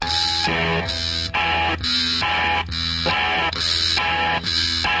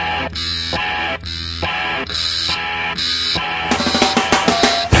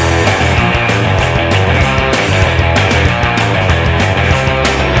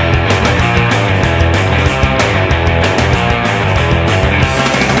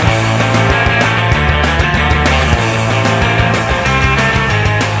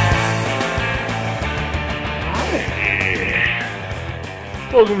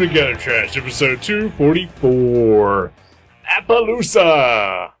Welcome to Gutter Trash, episode 244,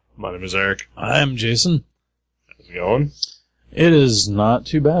 Appaloosa! My name is Eric. I'm Jason. How's it going? It is not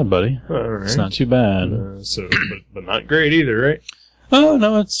too bad, buddy. Alright. It's not too bad. But not great either, right? Oh,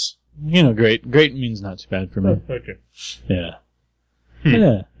 no, it's, great. Great means not too bad for me. Okay. Yeah.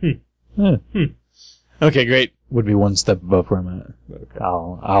 Yeah. Yeah. Okay, great would be one step above where I'm at. Okay.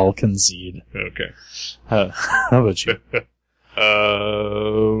 I'll concede. Okay. How about you?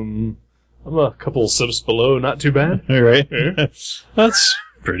 I'm a couple sips below, not too bad. All right. Yeah. That's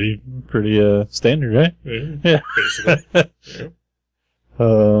pretty standard, right? Yeah. Basically.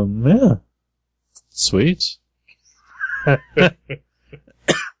 Yeah. Yeah. Sweet. If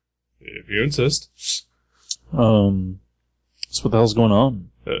you insist. So what the hell's going on?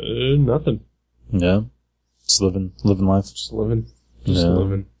 Nothing. Yeah. Just living life. Just living.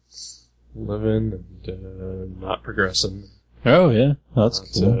 Living and, not progressing. Oh, yeah. That's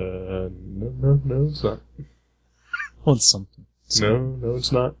cool. No, it's not. Well, it's something. No,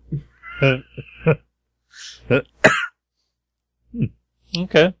 it's not.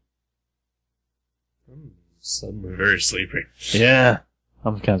 Okay. I'm suddenly very sleepy. Yeah.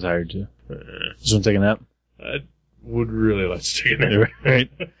 I'm kind of tired, too. Just want to take a nap? I would really like to take a nap.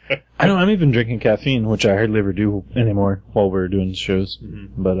 Right. I know, I'm even drinking caffeine, which I hardly ever do anymore while we're doing shows.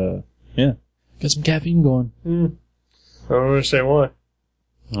 Mm-hmm. But, yeah. Got some caffeine going. I don't understand why.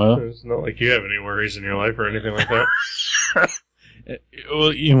 Well, It's not like you have any worries in your life or anything like that.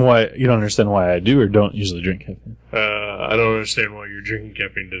 well, you know why? You don't understand why I do or don't usually drink caffeine. I don't understand why you're drinking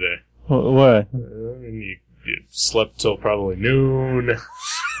caffeine today. Why? I mean, you slept till probably noon.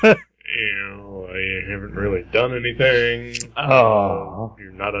 You haven't really done anything. Oh.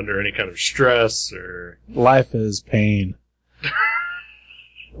 You're not under any kind of stress or... Life is pain.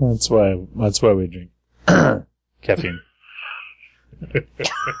 That's why we drink caffeine.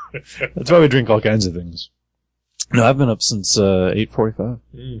 That's why we drink all kinds of things. No, I've been up since 8:45.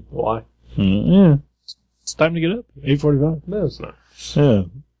 Why? Yeah, it's time to get up. 8:45. No, it's not. Yeah,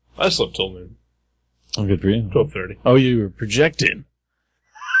 I slept till noon. oh, good for you. 12:30. Oh, you were projecting.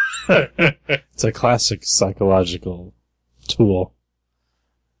 It's a classic psychological tool.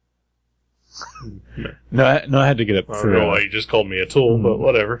 No, I had to get up I for. don't know why you just called me a tool, but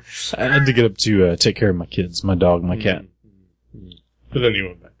whatever. I had to get up to take care of my kids, my dog, my cat. But then you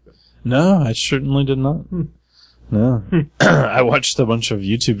went back to No, I certainly did not. No. I watched a bunch of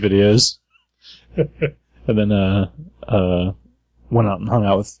YouTube videos. And then, went out and hung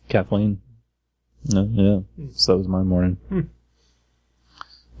out with Kathleen. Yeah. So that was my morning.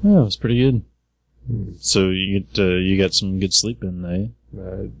 Yeah, it was pretty good. So you got some good sleep in, eh?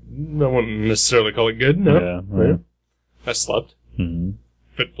 I wouldn't necessarily call it good, no. Yeah, right. I slept. Mm-hmm.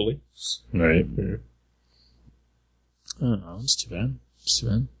 Fitfully. Right. Yeah. Oh, it's too bad. It's too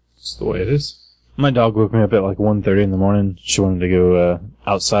bad. It's the way it is. My dog woke me up at like 1:30 in the morning. She wanted to go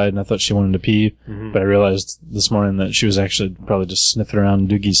outside, and I thought she wanted to pee. Mm-hmm. But I realized this morning that she was actually probably just sniffing around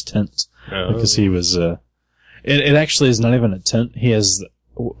Doogie's tent. Because he was... It actually is not even a tent. He has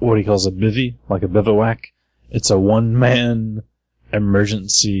what he calls a bivvy, like a bivouac. It's a one-man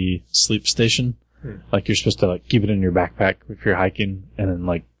emergency sleep station. Like, you're supposed to like keep it in your backpack if you're hiking, and then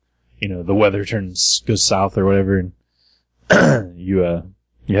like, the weather goes south or whatever, and you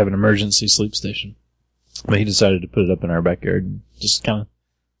have an emergency sleep station. But he decided to put it up in our backyard and just kind of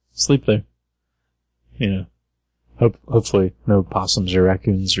sleep there. Hopefully no possums or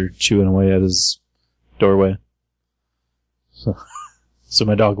raccoons are chewing away at his doorway. So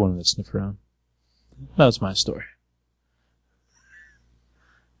my dog wanted to sniff around. That was my story.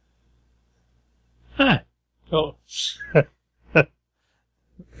 Hi. Oh.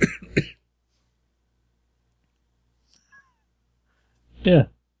 Yeah.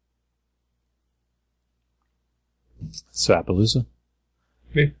 So Appaloosa?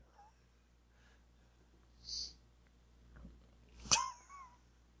 Yeah.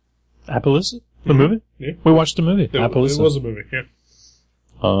 Appaloosa? The movie? Yeah. We watched a movie. It Appaloosa. was a movie, yeah.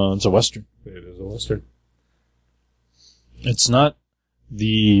 It's a Western. It is a Western. It's not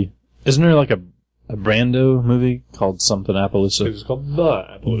isn't there like a Brando movie called something Appaloosa? It was called The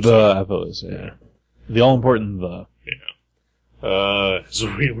Appaloosa. The Appaloosa, yeah. The all-important The. Yeah. As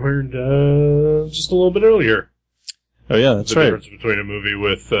we learned just a little bit earlier. Oh yeah, that's the right. difference between a movie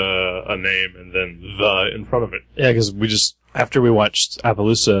with a name and then the in front of it. Yeah, because after we watched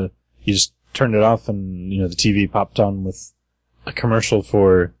Appaloosa, you just turned it off and, the TV popped on with a commercial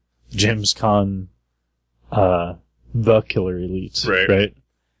for James Caan, The Killer Elite. Right?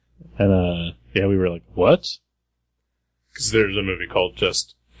 And, we were like, what? Because there's a movie called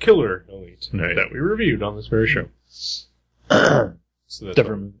just Killer Elite that we reviewed on this very show. So that's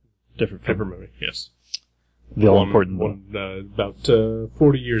different movie, yes. The all-important one. About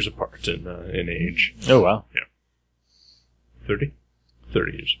 40 years apart in age. Oh, wow. Yeah. 30?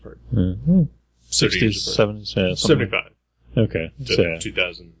 30 years apart. Mm-hmm. 60s, 70s, yeah. 75. Okay. To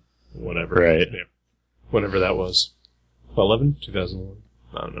 2000, whatever. Right. Yeah. Whenever that was. 2011?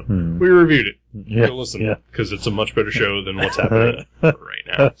 I don't know. We reviewed it. Yeah. Go listen, because it's a much better show than what's happening right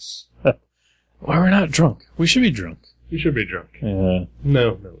now. Why we're not drunk? We should be drunk. You should be drunk. Yeah.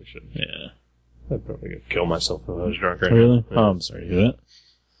 No, we shouldn't. Yeah. I'd probably gonna kill myself if I was drunk right really? now. Oh, I'm sorry to hear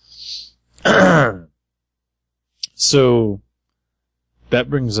that. So, that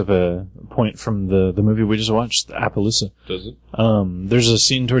brings up a point from the movie we just watched, Appaloosa. Does it? There's a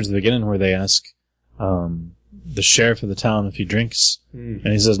scene towards the beginning where they ask, the sheriff of the town if he drinks, and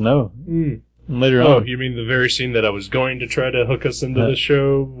he says no. And later on... you mean the very scene that I was going to try to hook us into the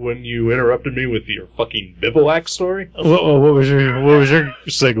show when you interrupted me with your fucking bivouac story? What was your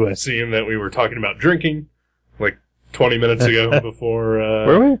segue? Seeing that we were talking about drinking, like 20 minutes ago before...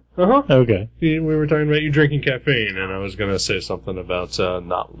 Were we? Uh-huh. Okay. We were talking about you drinking caffeine, and I was going to say something about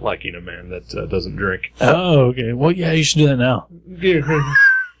not liking a man that doesn't drink. Oh, okay. Well, yeah, you should do that now.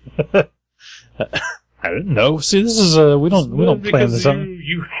 I didn't know. See, this is we don't plan this out.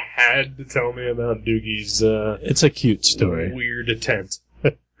 You had to tell me about Doogie's. It's a cute story. Weird attempt.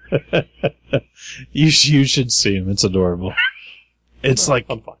 You should see him. It's adorable. It's like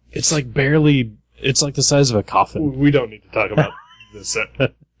I'm fine. It's like barely. It's like the size of a coffin. We don't need to talk about this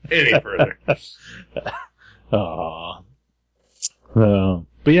any further. Aww.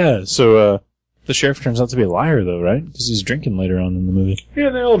 But yeah, so the sheriff turns out to be a liar, though, right? Because he's drinking later on in the movie.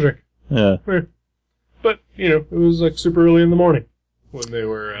 Yeah, they all drink. Yeah. But, it was like super early in the morning when they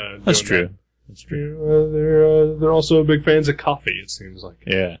were That's doing true. that. That's true. They're also big fans of coffee, it seems like.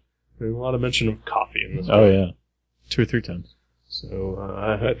 Yeah. There's a lot of mention of coffee in this Oh, movie. yeah. 2 or 3 times. So,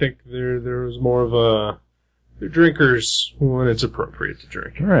 I think there was more of they're drinkers when it's appropriate to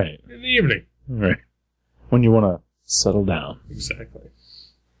drink. Right. In the evening. Right. When you want to settle down. Exactly.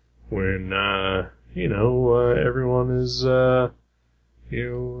 When, everyone is,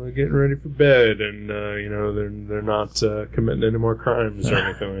 getting ready for bed, and they're not committing any more crimes or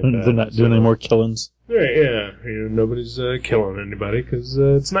anything like that. They're not doing any more killings. Right, yeah. Nobody's killing anybody because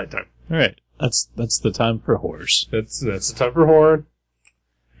it's nighttime. Right. That's the time for horrors. That's the time for horror,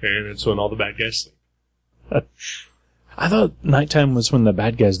 and it's when all the bad guys sleep. I thought nighttime was when the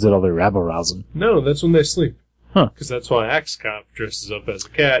bad guys did all their rabble-rousing. No, that's when they sleep. Huh. Because that's why Axe Cop dresses up as a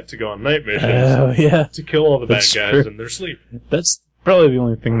cat to go on night missions. Oh, yeah. To kill all the That's bad guys true. in their sleep. That's probably the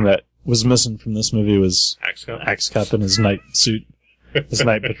only thing that was missing from this movie was Axe Cop. Axe Cop in his night suit, his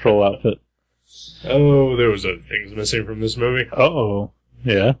night patrol outfit. Oh, there was other things missing from this movie. Uh-oh.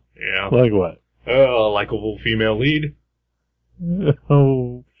 Yeah? Yeah. Like what? A likable female lead.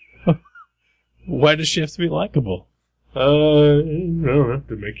 Oh. Why does she have to be likable? I don't know,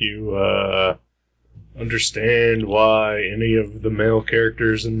 to make you, understand why any of the male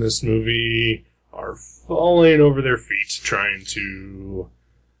characters in this movie are falling over their feet trying to...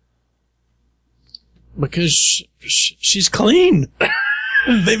 Because she's clean.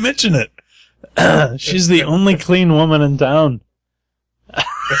 They mention it. She's the only clean woman in town.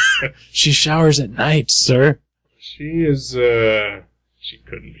 She showers at night, sir. She is, she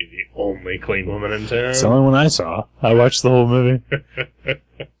couldn't be the only clean woman in town. It's the only one I saw. I watched the whole movie.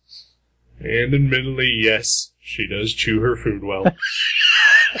 And admittedly, yes, she does chew her food well.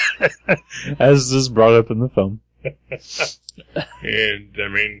 As is brought up in the film.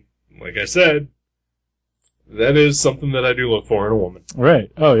 And, like I said, that is something that I do look for in a woman.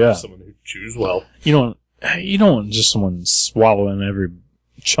 Right. Oh, yeah. Someone who chews well. You don't want just someone swallowing every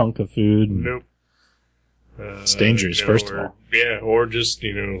chunk of food. Nope. It's dangerous, first of all. Yeah, or just,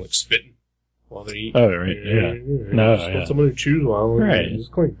 like spitting while they eat. Oh, right, yeah. No, just yeah. want someone who chews well and Right. is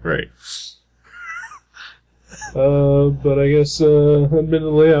clean. Right. But I guess,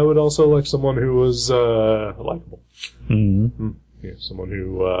 admittedly, I would also like someone who was, likable. Mm-hmm. Yeah, someone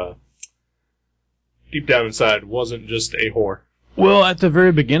who, deep down inside wasn't just a whore. Well, at the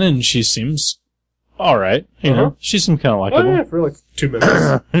very beginning, she seems alright. You know? She seemed kind of likable. Oh, yeah, for like 2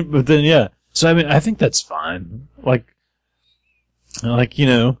 minutes. But then, yeah. So, I think that's fine. Like, Like,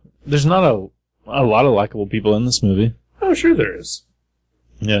 there's not a lot of likable people in this movie. Oh, sure there is.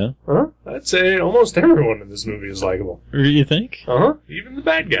 Yeah. Huh? I'd say almost everyone in this movie is likable. You think? Uh-huh. Even the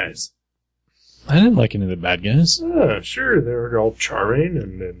bad guys. I didn't like any of the bad guys. Sure, they were all charming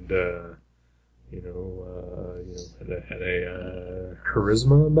and had a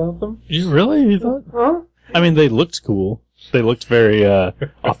charisma about them. You thought? Huh? I mean, they looked cool. They looked very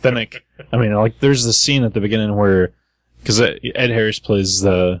authentic. I mean, like, there's the scene at the beginning where, because Ed Harris plays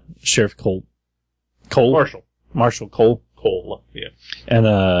Sheriff Cole. Marshall Cole. Cole, yeah. And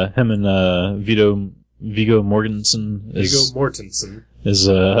him and Viggo Mortensen is... Viggo Mortensen. Is,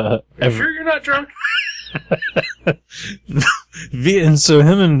 Are you sure you're not drunk? And so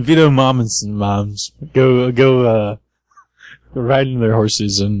him and Vito moms go riding their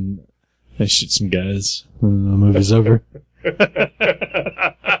horses and they shoot some guys when the movie's over.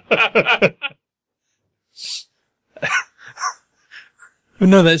 But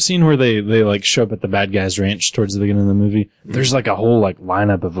no, that scene where they like show up at the bad guy's ranch towards the beginning of the movie, there's like a whole like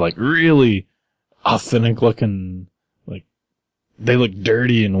lineup of like really authentic looking, like they look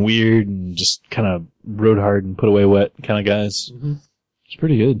dirty and weird and just kind of rode hard and put away wet kind of guys. Mm-hmm. It's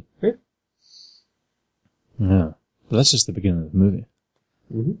pretty good. Yeah. But that's just the beginning of the movie.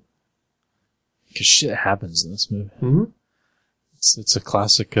 Mm-hmm. Because shit happens in this movie. Mm-hmm. It's a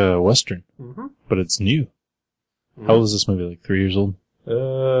classic Western, but it's new. Mm-hmm. How old is this movie? Like 3 years old?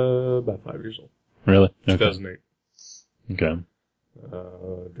 About 5 years old. Really? 2008. Okay.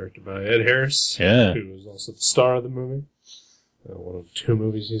 Directed by Ed Harris. Yeah. Who was also the star of the movie. One of 2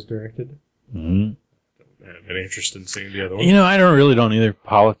 movies he's directed. Mm-hmm. Don't have any interest in seeing the other one. I don't either.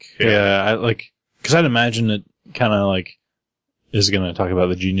 Pollock. Yeah. Because I'd imagine it kind of like is going to talk about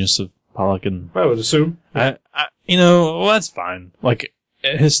the genius of Pollock, and I would assume. Well, that's fine. Like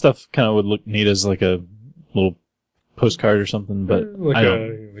his stuff kind of would look neat as like a little postcard or something, but like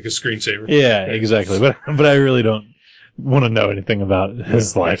a screensaver. Yeah, exactly. But I really don't want to know anything about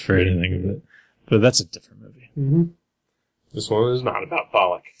his life or anything. But that's a different movie. Mm-hmm. This one is not about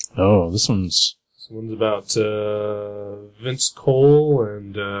Pollock. Oh, this one's about Vince Cole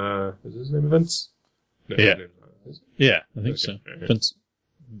and is his name Vince? No, yeah. Yeah, I think so. Vince.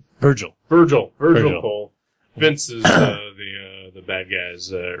 Virgil Cole. Vince is the bad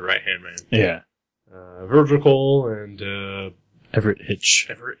guy's right-hand man. Yeah. Virgil Cole and Everett Hitch.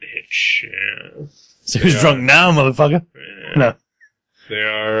 Yeah. So who's drunk now, motherfucker? Yeah. No. They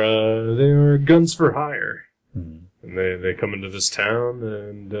are guns for hire. Mm-hmm. And they come into this town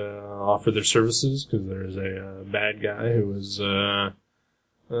and offer their services because there's a bad guy who was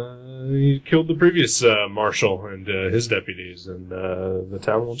he killed the previous marshal and his deputies, and the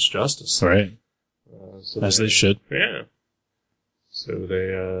town wants justice. Right. As they should. Yeah. So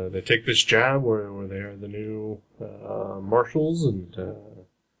they take this job where they are the new marshals, and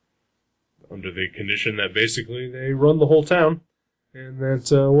under the condition that basically they run the whole town, and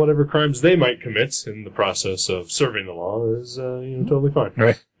that whatever crimes they might commit in the process of serving the law is totally fine.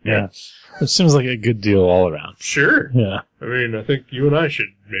 Right. Yeah. It seems like a good deal all around. Sure. Yeah. I mean, I think you and I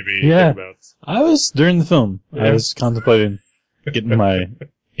should maybe think about. I was during the film. Yeah. I was contemplating getting my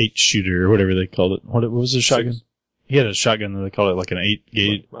 8-shooter or whatever they called it. What was his shotgun? 6. He had a shotgun and they called it like an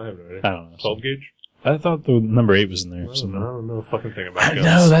 8-gauge. I have no idea. I don't know. 12 gauge? I thought the number 8 was in there. I don't know a fucking thing about guns.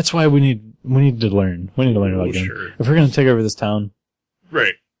 No, that's why we need to learn. We need to learn about guns. Sure. If we're going to take over this town.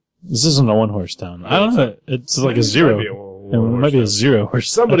 Right. This isn't a 1-horse town. I don't know. It's like a 0. It might be a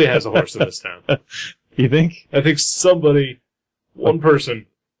 0-horse. Somebody has a horse in this town. You think? I think one person,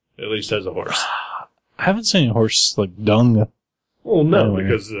 at least has a horse. I haven't seen a horse like dung. Well, no,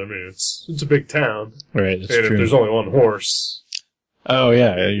 because I mean it's a big town, right? That's and true. If there's only one horse, oh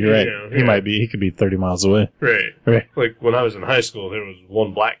yeah, you're right. He could be 30 miles away. Right. Like when I was in high school, there was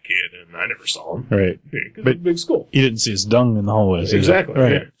one black kid, and I never saw him. Right, but it's a big school. You didn't see his dung in the hallways. Exactly.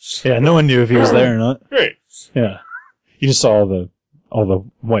 Right. Yeah, no one knew if he was there or not. Right. Yeah. You just saw all the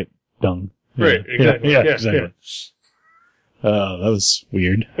white dung. Yeah. Right. Exactly. Yeah, exactly. That was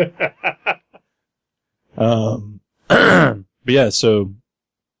weird. But yeah, so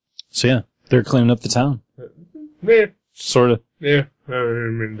yeah, they're cleaning up the town. Yeah. Sort of. Yeah. I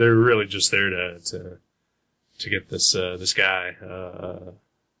mean, they're really just there to get this guy. I don't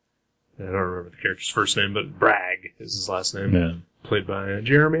remember the character's first name, but Bragg is his last name. Yeah. Played by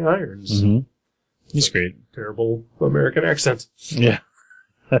Jeremy Irons. Mm-hmm. He's great. Terrible American accent. Yeah.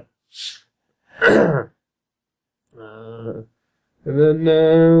 And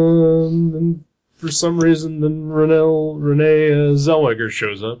then for some reason, then Renee Zellweger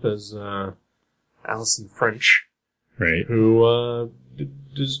shows up as Allison French. Right. Who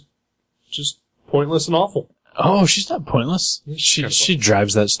is just pointless and awful. Oh, she's not pointless. She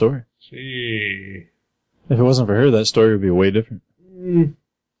drives that story. She... If it wasn't for her, that story would be way different.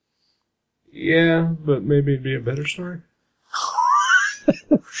 Yeah, but maybe it'd be a better story.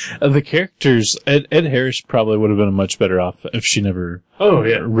 The characters, Ed Harris probably would have been much better off if she never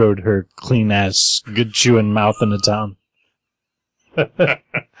rode her clean-ass, good-chewing mouth into town. Yeah,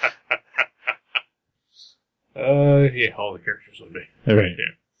 all the characters would be. Right.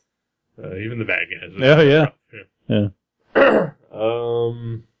 Yeah. Even the bad guys. Yeah.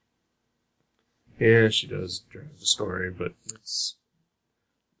 Yeah, she does drive the story, but it's...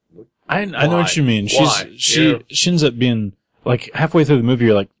 I know what you mean. Why? She ends up being, like, halfway through the movie,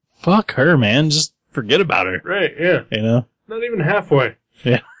 you're like, fuck her, man. Just forget about her. Right, yeah. You know? Not even halfway.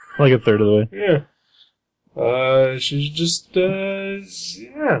 Yeah. Like a third of the way. Yeah. She's just,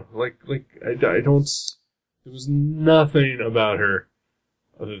 yeah, like, I don't, there was nothing about her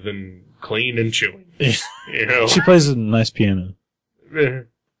other than clean and chewing. Yeah. You know? She plays a nice piano.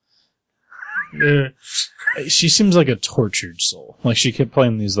 She seems like a tortured soul. Like, she kept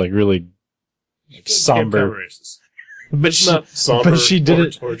playing these, like, really somber. But she did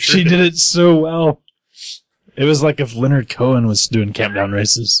it. Tortured. She did it so well. It was like if Leonard Cohen was doing Campdown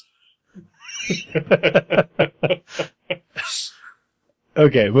Races.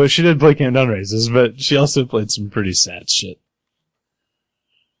 Okay, well, she did play Campdown Races, but she also played some pretty sad shit.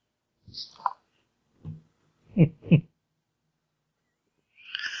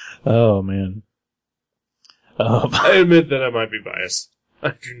 Oh, man. I admit that I might be biased.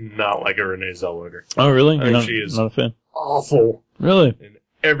 I do not like a Renee Zellweger. Oh, really? She is not a fan? Awful. Really? In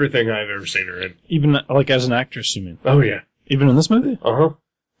everything I've ever seen her in. Even, like, as an actress, you mean? Oh, yeah. Even in this movie? Uh-huh.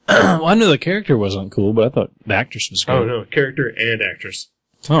 Well, I knew the character wasn't cool, but I thought the actress was cool. Oh, no. Character and actress.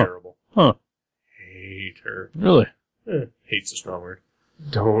 Oh. Terrible. Huh. Hate her. Really? Hate's a strong word.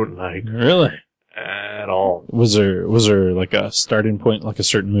 Don't like her. Really? At all. Was there like a starting point, like a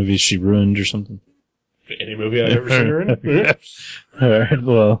certain movie she ruined or something? Any movie I've ever seen her in? Yeah. Alright,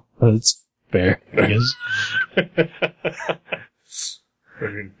 well, that's fair, I guess. I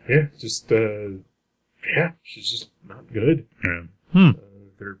mean, yeah, just, she's just not good. Yeah.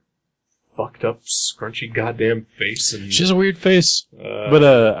 Their fucked up, scrunchy goddamn face and... She has a weird face. But,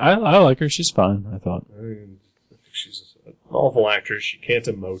 I like her. She's fine, I thought. I think she's an awful actress. She can't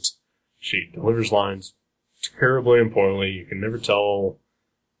emote. She delivers lines terribly and poorly. You can never tell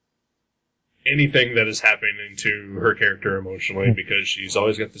anything that is happening to her character emotionally because she's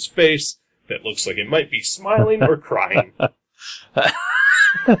always got this face that looks like it might be smiling or crying.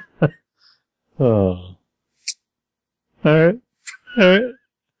 Oh. Alright.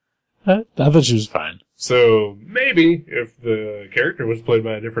 I thought she was fine. So, maybe, if the character was played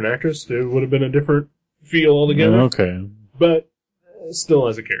by a different actress, it would have been a different feel altogether. Okay. But, still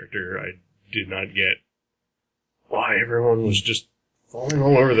as a character, I did not get why everyone was just falling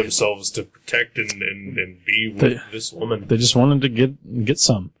all over themselves to protect and be with this woman. They just wanted to get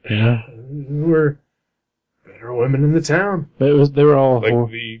some. Yeah. There were better women in the town. They were all...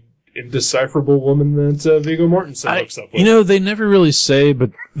 Like the indecipherable woman that Viggo Mortensen hooks up with. You know, they never really say,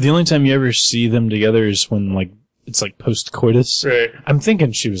 but the only time you ever see them together is when, like, it's like post-coitus. Right. I'm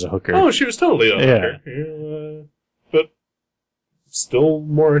thinking she was a hooker. Oh, she was totally a hooker. Yeah, but still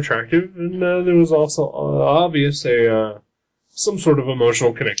more attractive, and there was also obvious some sort of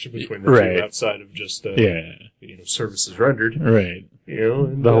emotional connection between the two outside of just services rendered. Right. You know,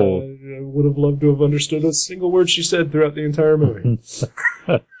 and the whole... I would have loved to have understood a single word she said throughout the entire movie.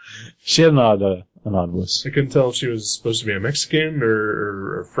 She had an odd voice. I couldn't tell if she was supposed to be a Mexican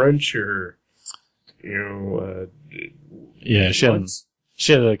or French or, you know, yeah, she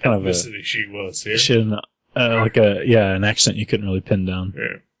had a kind of a... she was, yeah. She had an accent you couldn't really pin down.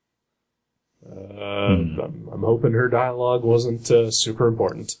 Yeah. I'm hoping her dialogue wasn't super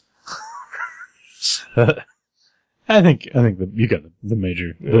important. I think that you got the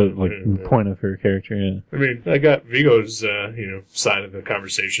major point of her character. Yeah. I mean, I got Viggo's side of the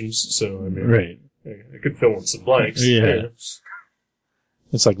conversations, so I mean, right. I could fill in some blanks. Yeah.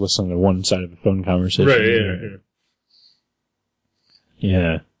 It's like listening to one side of a phone conversation. Right.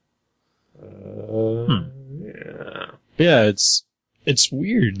 Yeah. Yeah. Yeah, it's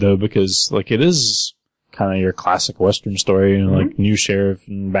weird though because like it is kind of your classic Western story, you know, like new sheriff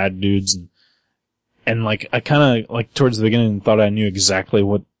and bad dudes and like I kind of like towards the beginning thought I knew exactly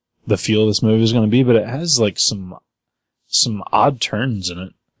what the feel of this movie was going to be, but it has like some odd turns in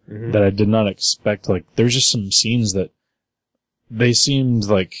it that I did not expect. Like there's just some scenes that they seemed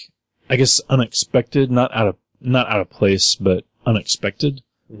like I guess unexpected, not out of place, but unexpected.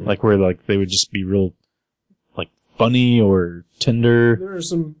 Like where like they would just be real like funny or tender. There are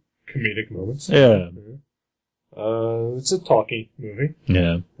some comedic moments. Yeah. It's a talky movie.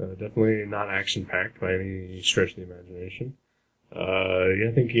 Yeah. Definitely not action-packed by any stretch of the imagination. Yeah,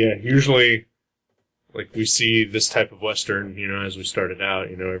 I think, usually, like, we see this type of Western, as we started out,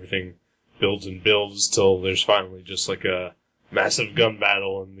 everything builds and builds till there's finally just, like, a massive gun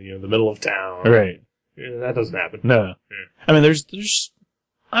battle in, the middle of town. Right. Yeah, that doesn't happen. No. Yeah. I mean,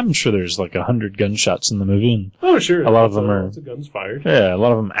 I'm sure there's like 100 gunshots in the movie, and oh, sure. a lot of them are lots of guns fired. Yeah, a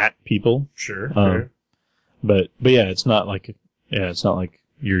lot of them at people. Sure. But yeah, it's not like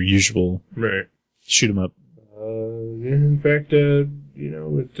your usual right. shoot 'em up. In fact,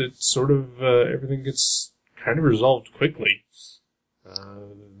 it's sort of everything gets kind of resolved quickly.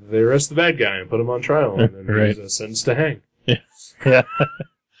 They arrest the bad guy and put him on trial, and then right. he's sentenced to hang. Yeah. Yeah.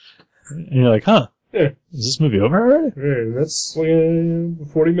 And you're like, huh? Yeah. Is this movie over already? Right, that's like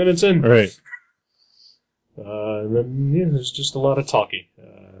 40 minutes in. Right. And then, there's just a lot of talking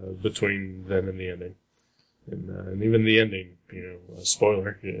between then and the ending. And even the ending,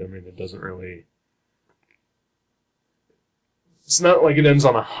 spoiler, I mean, it doesn't really... It's not like it ends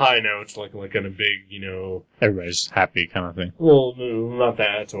on a high note, like on a big, Everybody's happy kind of thing. Well, no, not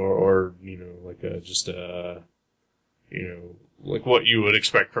that, or like like what you would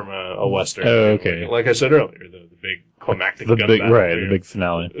expect from a Western. Oh, okay. Like I said earlier, the big climactic gun battle. Right, the big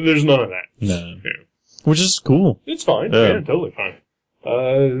finale. There's none of that. No. Which is cool. It's fine. Yeah, totally fine.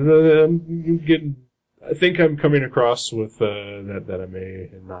 I think I'm coming across with that I may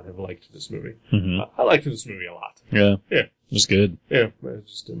not have liked this movie. Mm-hmm. I liked this movie a lot. Yeah. Yeah. It was good. Yeah, I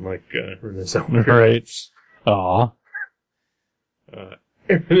just didn't like Renee Zellweger. Right. Aw.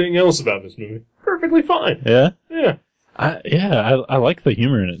 Everything else about this movie, perfectly fine. Yeah? Yeah. I like the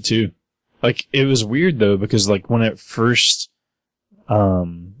humor in it, too. Like, it was weird, though, because, like, when it first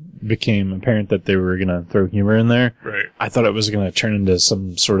became apparent that they were gonna throw humor in there, right. I thought it was gonna turn into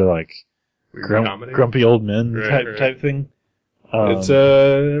some sort of, like, grumpy old men type thing. It's,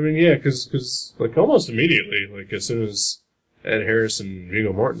 because, like, almost immediately, like, as soon as Ed Harris and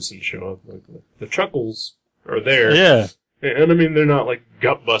Viggo Mortensen show up, like, the chuckles are there. Yeah. And I mean, they're not like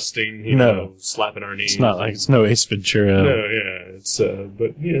gut busting, slapping our knees. It's not like, it's no Ace Ventura. No, yeah. It's,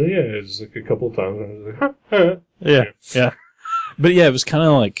 but, it's like a couple of times I was like, huh. Yeah. But yeah, it kind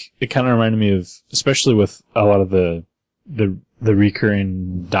of reminded me of, especially with a lot of the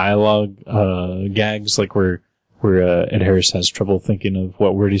recurring dialogue, gags, like where Ed Harris has trouble thinking of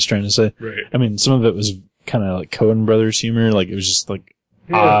what word he's trying to say. Right. I mean, some of it was kind of like Coen Brothers humor, like it was just like,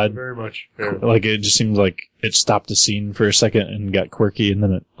 odd. Very much. Yeah. Like it just seemed like it stopped the scene for a second and got quirky, and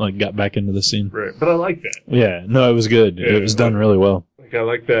then it like got back into the scene. Right, but I like that. Yeah, no, it was good. Yeah, it was done really well. Like I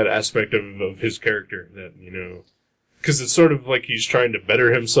like that aspect of his character that because it's sort of like he's trying to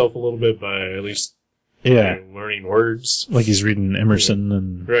better himself a little bit by at least learning words. Like he's reading Emerson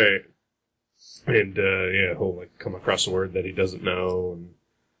and right, and he'll like come across a word that he doesn't know, and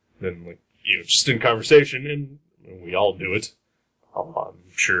then like just in conversation, and we all do it. I'm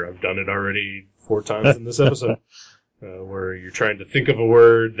sure I've done it already 4 times in this episode, where you're trying to think of a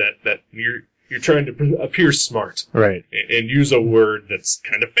word that you're trying to appear smart, right, and use a word that's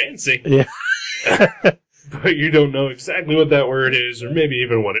kind of fancy, but you don't know exactly what that word is, or maybe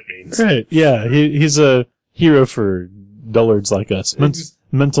even what it means. Right? Yeah, he's a hero for dullards like us,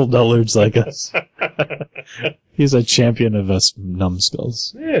 mental dullards like us. He's a champion of us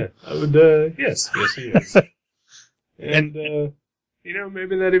numbskulls. Yeah, I would. Yes, he is. And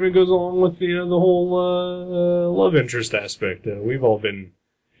maybe that even goes along with the whole love interest aspect. We've all been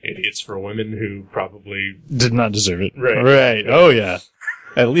idiots for women who probably did not deserve it. Right. Right. Oh yeah,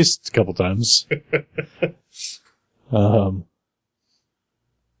 at least a couple times.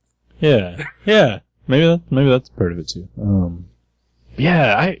 Yeah. Maybe that's part of it too.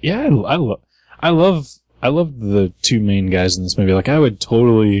 I love the 2 main guys in this movie. Like I would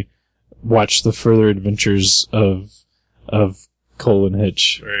totally watch the further adventures of Cole and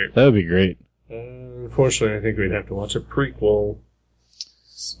Hitch. Right. That would be great. Unfortunately, I think we'd have to watch a prequel.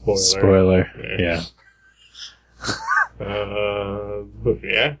 Spoiler. Yeah. But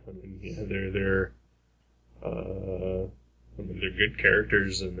yeah, they're good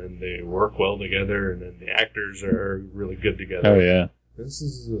characters, and then they work well together, and then the actors are really good together. Oh yeah. This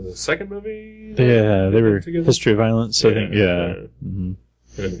is the second movie. Yeah, they were together? History of Violence. I think. Yeah. Mm-hmm.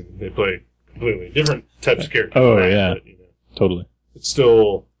 They play completely different types of characters. Oh yeah, but, totally. It's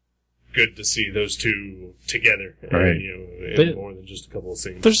still good to see those two together, right? In more than just a couple of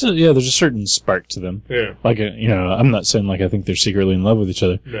scenes. There's a certain spark to them. Yeah. Like I'm not saying like I think they're secretly in love with each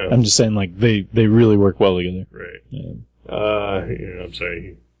other. No. I'm just saying like they really work well together. Right. Yeah. I'm sorry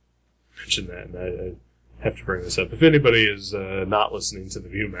you mentioned that, and I have to bring this up. If anybody is not listening to the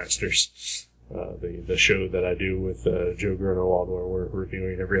Viewmasters, the show that I do with Joe Gernowald, where we're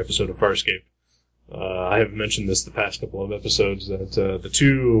reviewing every episode of Farscape. I have mentioned this the past couple of episodes, that the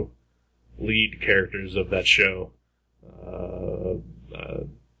two lead characters of that show,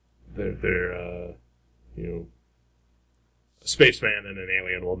 they're a spaceman and an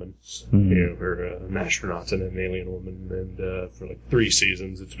alien woman, or an astronaut and an alien woman, and for like 3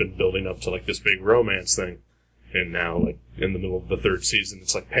 seasons it's been building up to like this big romance thing, and now like in the middle of the 3rd season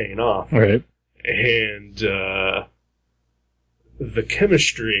it's like paying off. Right. And the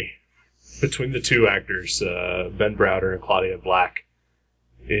chemistry between the two actors, Ben Browder and Claudia Black,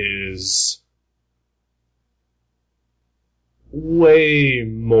 is way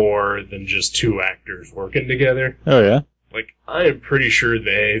more than just 2 actors working together. Oh, yeah? Like, I am pretty sure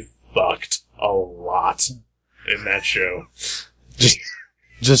they fucked a lot in that show.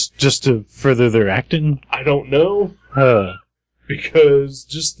 Just to further their acting? I don't know. Because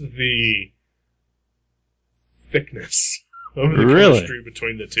just the thickness of the chemistry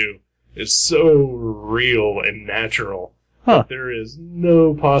between the two is so real and natural. That there is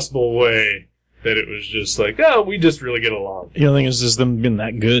no possible way that it was just like, oh, we just really get along. You don't think it's just them being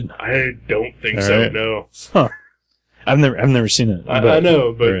that good? I don't think so, no. Huh. I've never seen it. I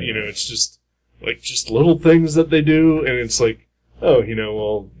know, but, it's just, like, just little things that they do, and it's like, oh,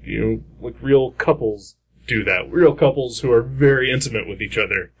 like real couples do that. Real couples who are very intimate with each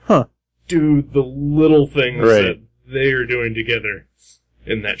other do the little things that they are doing together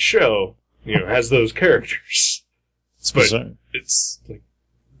in that show, has those characters. But it's, like,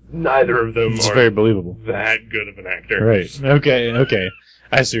 neither of them are very believable. That good of an actor. Right. Okay.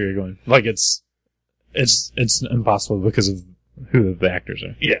 I see where you're going. Like, it's impossible because of who the actors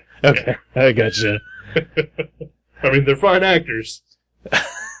are. Yeah. Okay. Yeah. I gotcha. I mean, they're fine actors,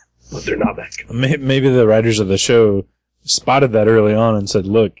 but they're not that good. Maybe the writers of the show spotted that early on and said,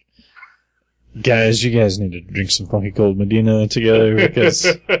 look, guys, you guys need to drink some Funky Cold Medina together because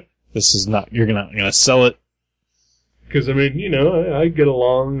this is not, you're not going to sell it. Because, I mean, I get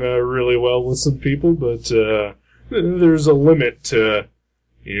along really well with some people, but there's a limit to,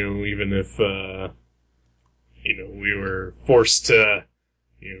 even if, we were forced to,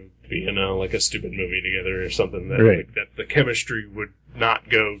 be in like a stupid movie together or something, that like, that the chemistry would not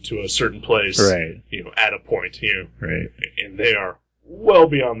go to a certain place, at a point, Right. And they are well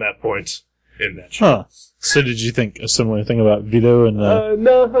beyond that point in that show. So did you think a similar thing about Vito and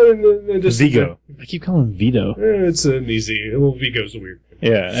no, just Vigo? I keep calling him Vito. It's an easy. Well, Vigo's a weird.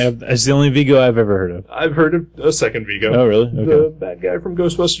 Yeah, it's the only Vigo I've ever heard of. I've heard of a second Vigo. Oh, really? Okay. The bad guy from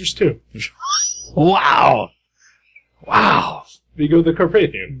Ghostbusters 2. Wow. Vigo the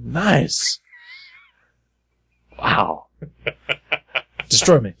Carpathian. Nice. Wow.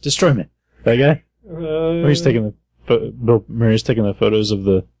 Destroy me. That guy? He's taking Bill Murray's taking the photos of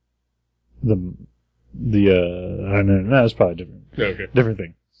the I don't know. No, it's probably different. Okay. Different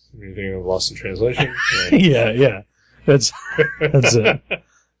thing. Anything of Lost in Translation? Yeah. That's it.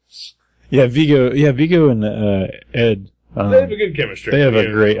 Yeah, Vigo and Ed. They have a good chemistry. They have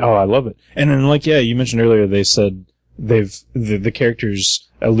a great. Oh, I love it. And then, you mentioned earlier, they said the characters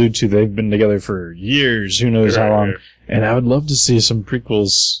allude to they've been together for years. Who knows how long? Right. And I would love to see some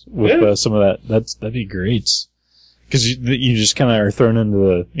prequels with some of that. That'd be great. Because you just kind of are thrown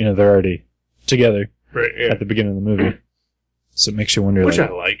into the they're already together at the beginning of the movie, so it makes you wonder. Which I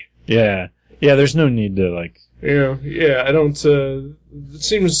like. Yeah. There's no need to I don't. It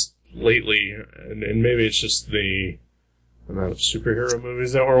seems lately, and maybe it's just the amount of superhero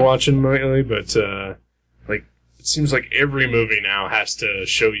movies that we're watching lately, but it seems like every movie now has to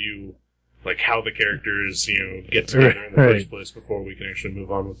show you how the characters get together in the first place before we can actually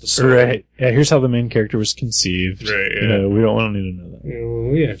move on with the story. Right. Yeah. Here's how the main character was conceived. Right. Yeah. We don't need to know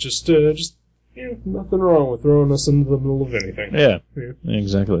that. Just nothing wrong with throwing us into the middle of anything. Yeah.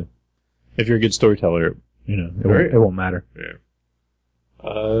 Exactly. If you're a good storyteller, it won't matter. Yeah.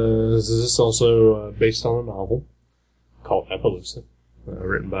 This is also based on a novel called Appaloosa,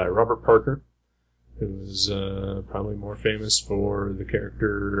 written by Robert Parker, who is probably more famous for the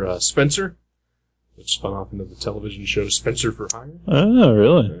character Spencer, which spun off into the television show Spencer for Hire. Oh,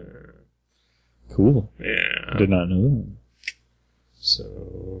 really? Cool. Yeah. Did not know that.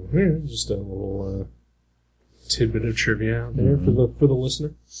 So, just a little tidbit of trivia out there for the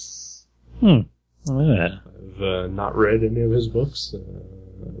listener. Yeah. I've not read any of his books,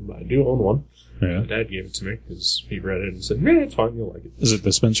 but I do own one. Yeah. My dad gave it to me because he read it and said, it's fine, you'll like it. Is it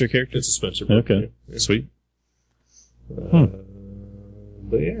the Spencer character? It's a Spencer book. Okay. Yeah. Sweet.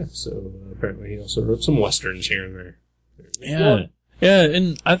 But yeah, so apparently he also wrote some westerns here and there. Yeah,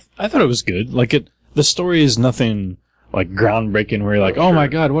 and I thought it was good. The story is nothing like groundbreaking where you're like, oh my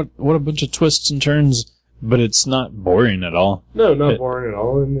god, what a bunch of twists and turns, but it's not boring at all. No, not boring at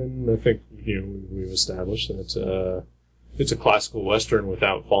all, and I think, we've established that it's a classical Western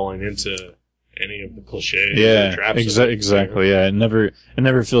without falling into any of the cliches. Yeah, or traps exactly. Yeah, it never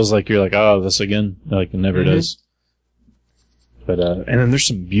feels like you're like, oh, this again. Like it never does. But and then there's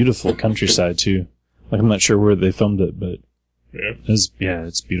some beautiful countryside too. Like I'm not sure where they filmed it, but it's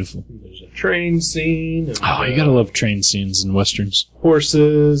beautiful. There's a train scene. And, you gotta love train scenes in westerns.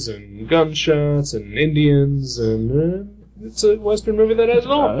 Horses and gunshots and Indians, and it's a Western movie that has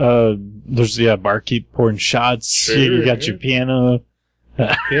it all. There's barkeep pouring shots. Sure, you got your piano.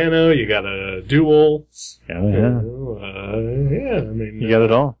 Piano, you got a duel. Yeah. I mean, you got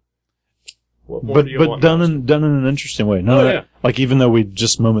it all. What more do you want done in an interesting way. None of that, like even though we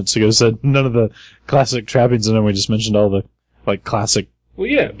just moments ago said none of the classic trappings, and then we just mentioned all the like classic. Well,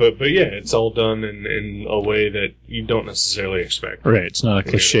 yeah, but it's all done in a way that you don't necessarily expect. Right, it's not a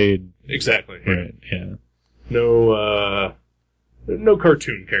cliched. Exactly. Right. Yeah. No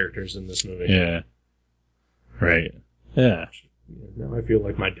cartoon characters in this movie. Yeah. Right. Yeah. Now I feel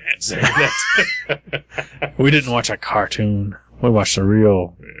like my dad saying that. We didn't watch a cartoon. We watched a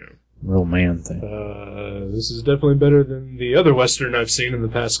real man thing. This is definitely better than the other Western I've seen in the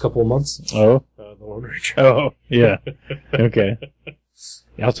past couple of months. Oh? The Lone Ranger. Oh, yeah. Okay.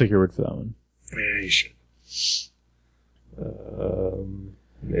 Yeah, I'll take your word for that one. Yeah, you should.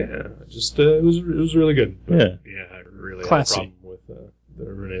 It was really good. But, I really classy. had a problem with the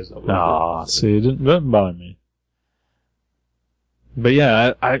Renee Zellweger. Ah, see, it didn't bother me. But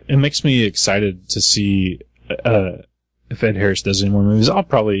yeah, it makes me excited to see if Ed Harris does any more movies. I'll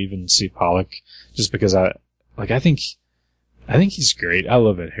probably even see Pollock, just because I think he's great. I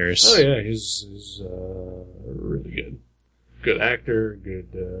love Ed Harris. Oh yeah, he's really good. Good actor,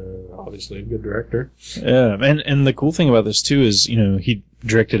 obviously a good director. Yeah, and the cool thing about this too is, he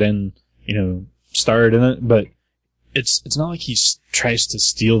directed and, starred in it, but it's not like he tries to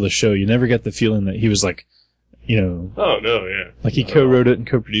steal the show. You never get the feeling that he was like, Oh no, yeah. Like he co-wrote it and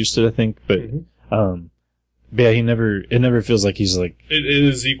co-produced it, I think, but yeah, it never feels like he's like. It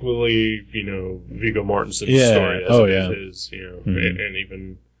is equally, Viggo Mortensen's story as it is, and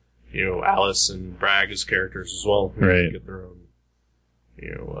even, Alice and Bragg as characters as well. Right. Get their own,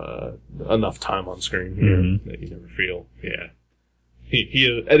 enough time on screen, that you never feel. Yeah.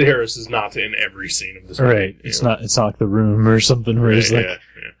 Ed Harris is not in every scene of this movie. Right. It's not like The Room or something where he's like.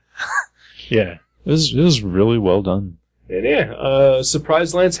 Yeah. It was really well done. And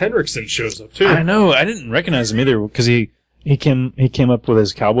surprise Lance Henriksen shows up too. I know. I didn't recognize him either because he came up with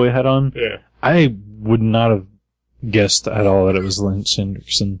his cowboy hat on. Yeah. I would not have guessed at all that it was Lance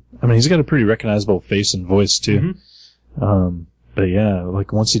Henriksen. I mean, he's got a pretty recognizable face and voice too. Mm-hmm. But yeah,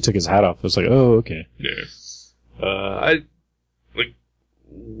 like once he took his hat off, it was like, oh, okay. Yeah.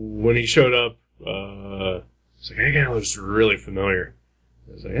 When he showed up, it's like, that guy looks really familiar.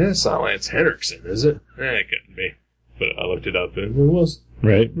 I was like, it's not Lance Henriksen, is it? It couldn't be. But I looked it up and it was.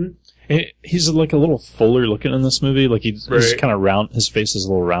 Right. He's like a little fuller looking in this movie. Like he's kind of round. His face is a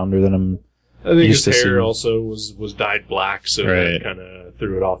little rounder than I'm. I think his hair also was dyed black, so that kind of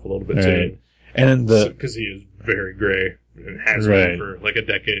threw it off a little bit too. And because he is very gray and has been for like a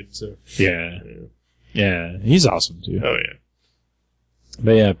decade. So yeah, he's awesome too. Oh yeah.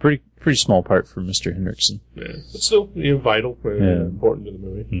 But yeah, pretty small part for Mr. Henriksen. Yeah, but still, vital, important to the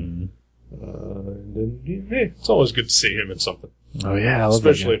movie. Mm-hmm. And then, it's always good to see him in something. Oh yeah, I love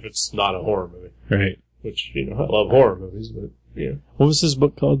especially if it's not a horror movie. Right. Which I love horror movies, but What was his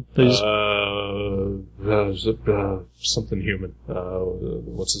book called? Something Human.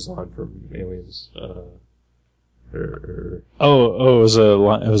 What's his line from Aliens? It was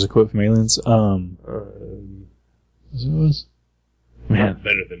a quote from Aliens. It was. Man. Not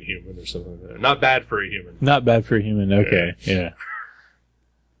better than human or something like that. Not bad for a human. Not bad for a human. Okay. Yeah.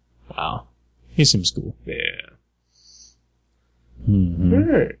 Wow. He seems cool. Yeah. Mm-hmm. All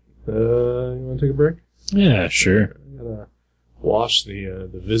right. You want to take a break? Yeah, sure. I gotta wash the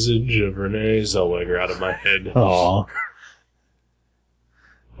visage of Renee Zellweger out of my head. Aw.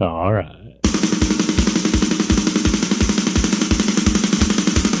 All right.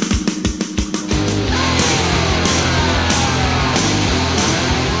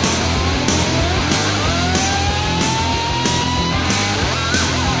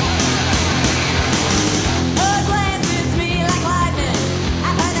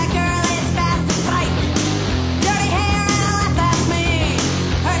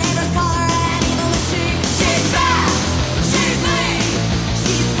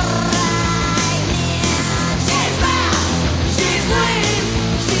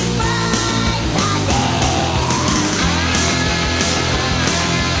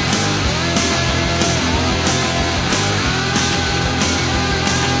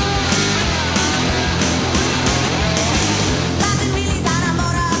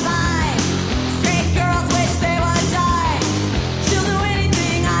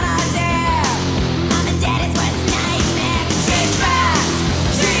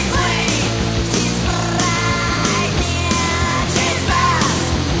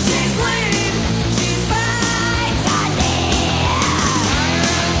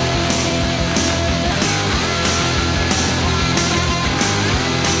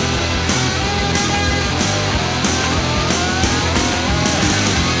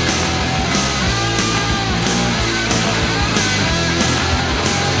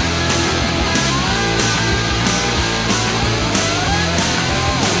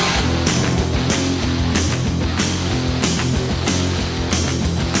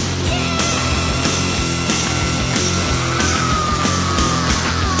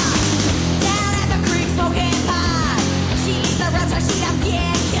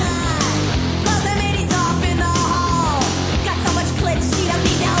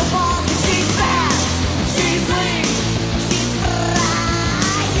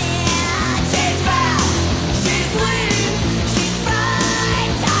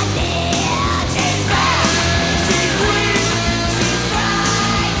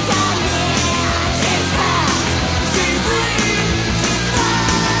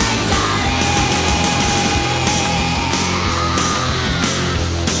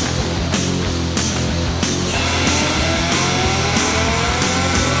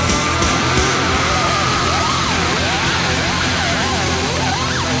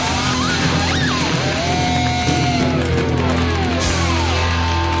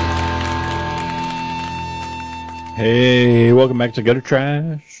 Hey, welcome back to Gutter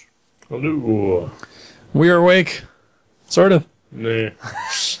Trash. Hello. We are awake. Sort of. Nah.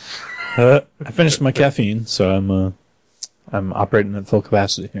 I finished my caffeine, so I'm operating at full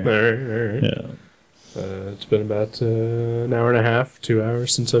capacity here. All right. Yeah. It's been about an hour and a half, 2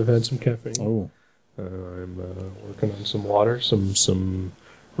 hours since I've had some caffeine. Oh. I'm working on some water, some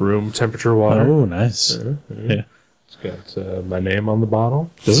room temperature water. Oh, nice. Yeah. It's got my name on the bottle.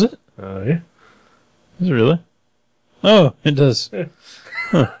 Does it? Yeah. Is it really? Oh, it does. Yeah.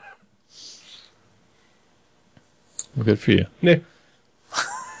 Huh. Well, good for you. Yeah.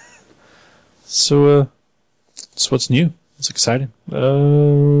 So what's new? It's exciting. Yeah.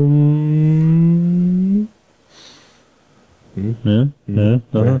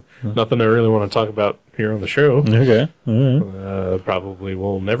 Nothing I really want to talk about here on the show. Okay. All right. Probably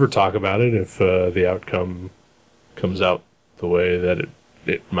we'll never talk about it if the outcome comes out the way that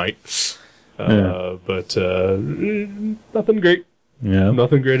it might. But nothing great. Yeah.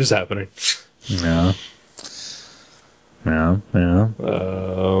 Nothing great is happening. Yeah. Yeah. Yeah.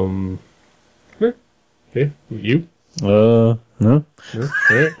 You? No.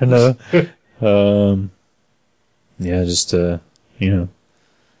 Yeah. No. Yeah, just,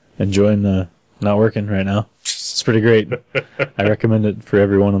 enjoying, not working right now. It's pretty great. I recommend it for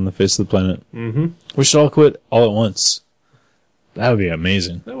everyone on the face of the planet. Mm-hmm. We should all quit all at once. That would be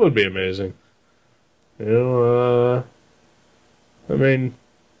amazing. That would be amazing. I mean,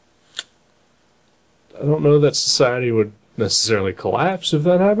 I don't know that society would necessarily collapse if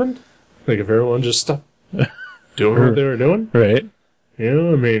that happened. Like, if everyone just stopped doing what they were doing. Right. I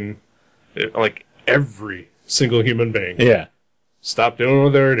mean, like, every single human being. Yeah. Stop doing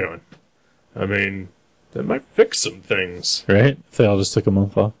what they were doing. I mean, that might fix some things. Right? If they all just took a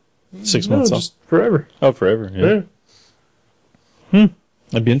month off. 6 months off. Just forever. Oh, forever. Yeah.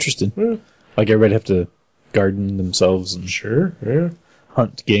 I'd be interested. Yeah. Like, everybody have to garden themselves and Sure. Yeah.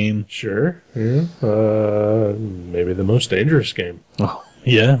 hunt game. Sure. Yeah. Maybe the most dangerous game. Oh,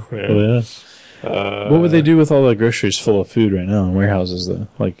 yeah. Yeah. Oh, yeah. What would they do with all the groceries full of food right now in warehouses, though?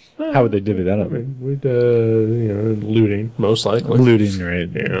 Like, how would they divvy that I up? mean, we'd, looting, most likely. Looting, right?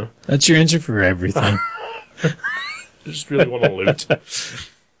 Yeah. That's your answer for everything. I just really want to loot.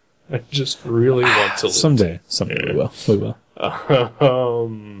 I just really want to loot. Someday Yeah. we will. We will.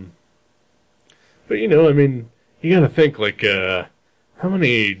 But, I mean, you gotta think, like, how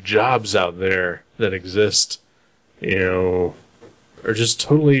many jobs out there that exist, are just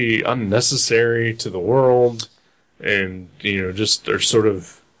totally unnecessary to the world and, just are sort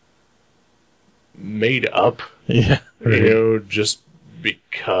of made up, Yeah. Right. just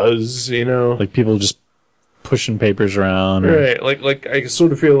because, Like people just pushing papers around. Right, like I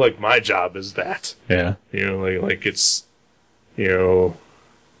sort of feel like my job is that. Yeah. Like it's,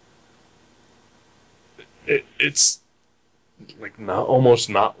 it's like almost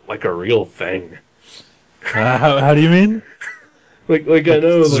not like a real thing. How do you mean? Like I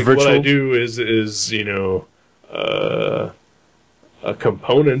know This is like what I virtual? do is a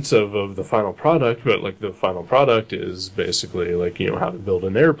component of the final product, but like the final product is basically like how to build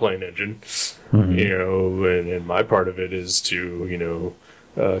an airplane engine, and my part of it is to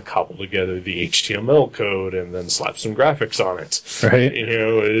cobble together the HTML code and then slap some graphics on it. Right.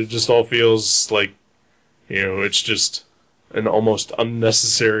 It just all feels like it's just an almost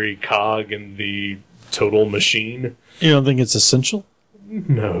unnecessary cog in the total machine. You don't think it's essential?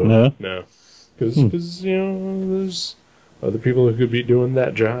 No. Because there's other people who could be doing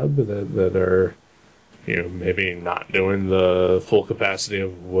that job that are, maybe not doing the full capacity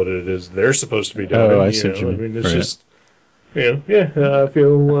of what it is they're supposed to be doing. Oh, I see what you mean. I mean, it's Right. just, I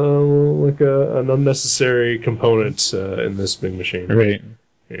feel like an unnecessary component in this big machine. Right.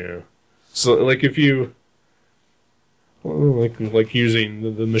 So, like, if you, like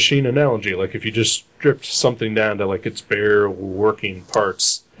using the machine analogy, like if you just stripped something down to like its bare working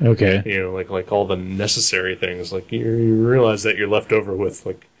parts, Okay. like all the necessary things, like you realize that you're left over with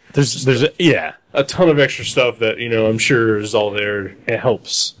like There's yeah. a ton of extra stuff that I'm sure is all there It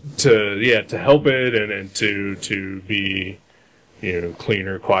helps. to help it and to be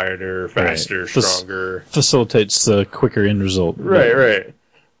cleaner, quieter, faster, Right. stronger. Facilitates the quicker end result. Right.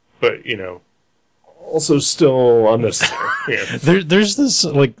 But also still unnecessary. There's this,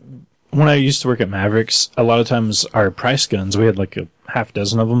 like, when I used to work at Mavericks, a lot of times our price guns, we had like a half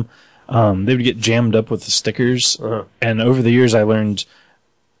dozen of them, they would get jammed up with the stickers. Uh-huh. And over the years I learned,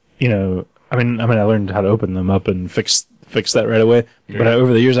 I learned how to open them up and fix that right away. Yeah. But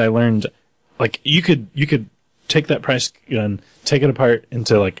over the years I learned, like, you could take that price gun, take it apart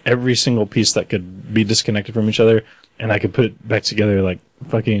into like every single piece that could be disconnected from each other, and I could put it back together like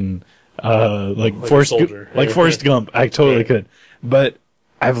fucking like a Forrest, soldier. like Yeah. Forrest Gump. I totally Right. could. But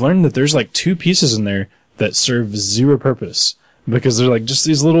I've learned that there's like 2 pieces in there that serve zero purpose because they're like just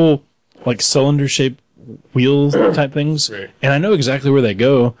these little like cylinder shaped wheels type things. Right. And I know exactly where they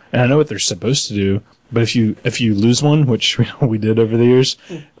go and I know what they're supposed to do. But if you lose one, which we did over the years,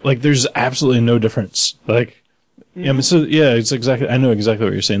 like there's absolutely no difference. Like, yeah, I mean, so yeah, it's exactly. I know exactly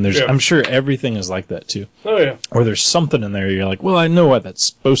what you're saying. Yeah. I'm sure everything is like that too. Oh yeah. Or there's something in there you're like, well, I know what that's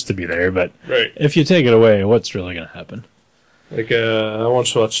supposed to be there, but Right. if you take it away, what's really going to happen? Like I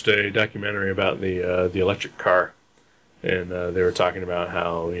once watched a documentary about the electric car, and they were talking about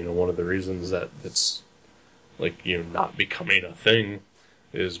how one of the reasons that it's like not becoming a thing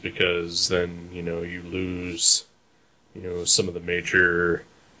is because then you lose some of the major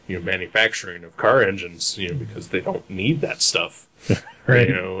manufacturing of car engines because they don't need that stuff. Right.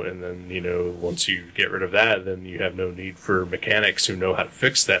 And then once you get rid of that, then you have no need for mechanics who know how to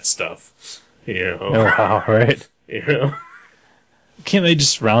fix that stuff. Oh, wow, right. Can't they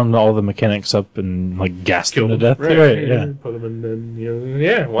just round all the mechanics up and like gas them to death? Right, yeah. Put them in, and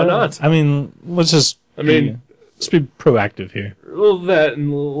yeah, why not? I mean, let's be proactive here. Well, that,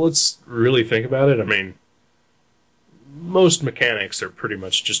 and let's really think about it. I mean, most mechanics are pretty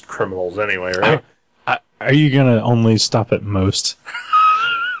much just criminals anyway, right? Are you gonna only stop at most?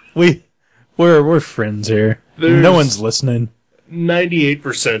 We're friends here. No one's listening.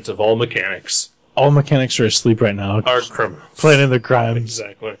 98% of all mechanics All mechanics are asleep right now, are criminals. planning their crimes.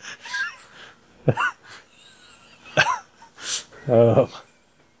 Exactly. Well,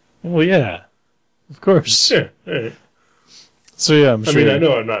 yeah, of course. Yeah. Right. So yeah, I'm I sure. mean, I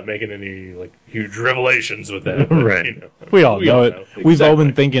know I'm not making any like huge revelations with that. But, Right. We all know it. We've all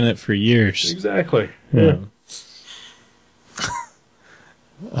been thinking it for years. Exactly. Yeah.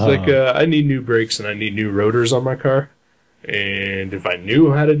 It's like I need new brakes and I need new rotors on my car. And if I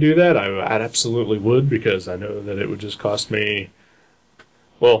knew how to do that, I absolutely would, because I know that it would just cost me.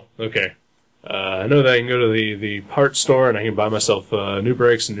 Well, okay. I know that I can go to the parts store and I can buy myself new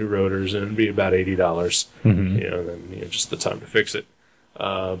brakes and new rotors, and it'd be about $80. Mm-hmm. Then just the time to fix it.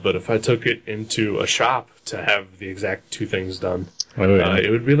 But if I took it into a shop to have the exact 2 things done, it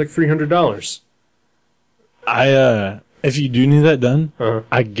would be like $300. If you do need that done,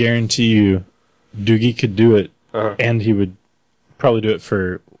 I guarantee you, Doogie could do it, and he would probably do it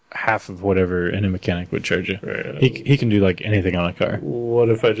for half of whatever any mechanic would charge you. Right. He can do like anything on a car. What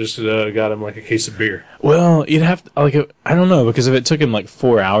if I just got him like a case of beer? Well, you'd have to I don't know, because if it took him like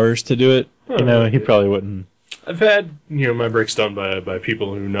 4 hours to do it, he probably wouldn't. I've had my brakes done by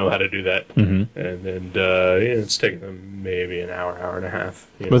people who know how to do that, and it's taken them maybe an hour and a half.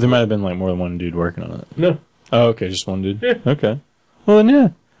 But there might have been like more than one dude working on it. No. Oh, okay, just one dude. Yeah. Okay. Well then, yeah,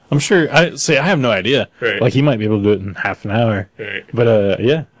 I'm sure. I have no idea. Right. Like he might be able to do it in half an hour. Right. But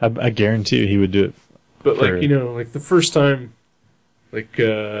yeah, I guarantee you he would do it. But like the first time,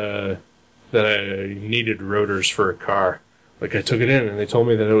 that I needed rotors for a car, like I took it in and they told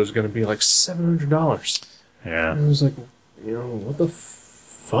me that it was going to be like $700. Yeah. And I was like, what the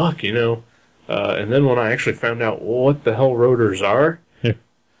fuck, and then when I actually found out what the hell rotors are,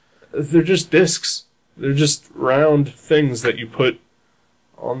 they're just discs. They're just round things that you put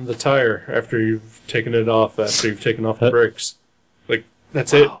on the tire after you've taken it off, after you've taken off the brakes. Like,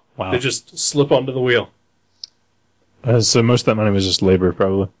 that's it. Wow. They just slip onto the wheel. So most of that money was just labor,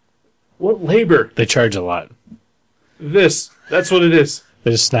 probably. What labor? They charge a lot. That's what it is.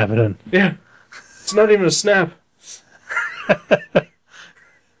 They just snap it in. Yeah. It's not even a snap.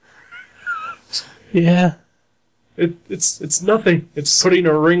 Yeah. It's nothing. It's putting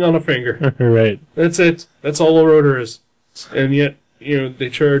a ring on a finger. Right. That's it. That's all a rotor is. And yet, they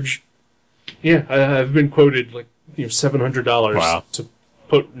charge. Yeah, I've been quoted like $700 Wow. to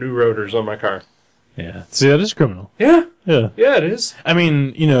put new rotors on my car. Yeah. See, that is criminal. Yeah, Yeah. yeah, it is. I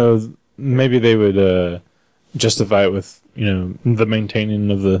mean, maybe they would justify it with the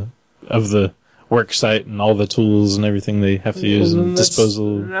maintaining of the work site and all the tools and everything they have to use and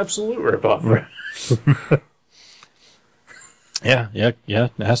disposal. An absolute ripoff. Right. Yeah.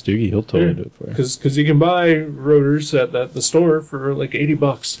 Ask Doogie; he'll totally do it for you. Because you can buy rotors at the store for like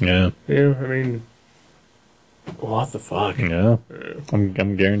 $80. Yeah. Yeah, I mean, what the fuck? Yeah. I'm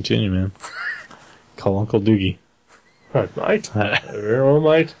guaranteeing you, man. Call Uncle Doogie. I might. I very well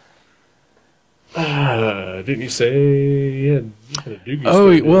might. Didn't you say you had a Doogie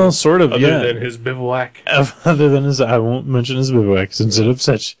story, well, sort of, yeah. Other than his bivouac. Other than I won't mention his bivouac since it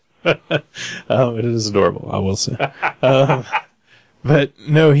upsets you. It is adorable, I will say. But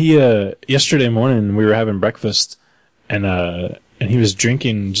no, he yesterday morning we were having breakfast, and he was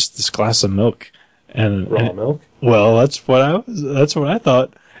drinking just this glass of milk, and Raw milk? Well, that's what I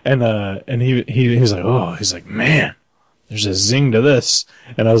thought. And he was like, oh, he's like, man, there's a zing to this.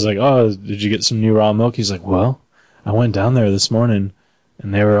 And I was like, oh, did you get some new raw milk? He's like, well, I went down there this morning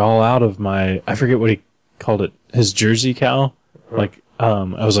and they were all out of I forget what he called it, his Jersey cow. Like, I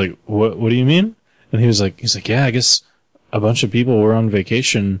was like, what do you mean? And he's like, yeah, I guess a bunch of people were on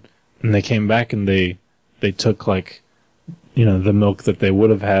vacation and they came back and they took like, the milk that they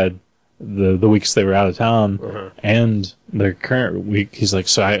would have had the weeks they were out of town and their current week. He's like,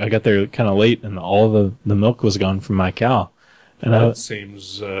 so I got there kind of late and all the milk was gone from my cow. And that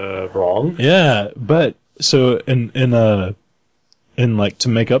seems wrong. Yeah, but so in like to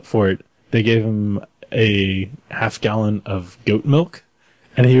make up for it, they gave him a half gallon of goat milk,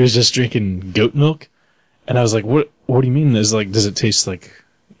 and he was just drinking goat milk. And I was like, what do you mean? Is like, does it taste like,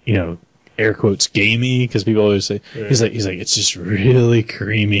 air quotes gamey? Because people always say, he's like, it's just really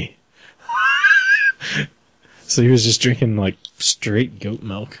creamy. So he was just drinking like straight goat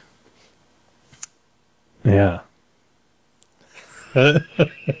milk. Yeah.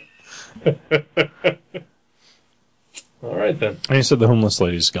 All right then. And he said the homeless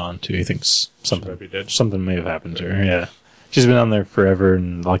lady's gone too. He thinks something may have happened to her. Yeah, she's been on there forever,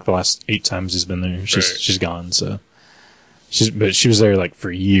 and like the last 8 times he's been there, she's gone. So but she was there like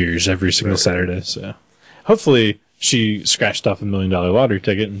for years, every single Saturday. So hopefully she scratched off $1 million lottery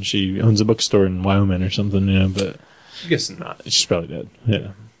ticket and she owns a bookstore in Wyoming or something. But I'm guessing not. She's probably dead.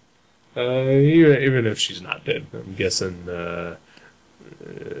 Yeah. Even if she's not dead, I'm guessing. No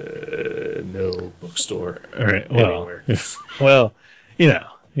bookstore. All right. Well, anywhere. Well, you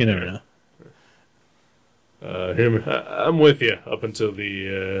never know. I'm with you up until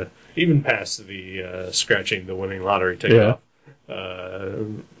even past the scratching the winning lottery ticket off.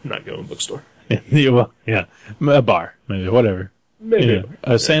 Not going bookstore. Yeah. A bar, maybe, whatever. Maybe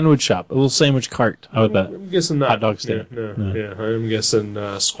a sandwich shop, a little sandwich cart. How about that? I'm guessing not. Hot dog stand. Yeah. I'm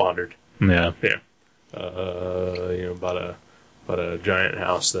guessing squandered. Yeah. Yeah. Bought a giant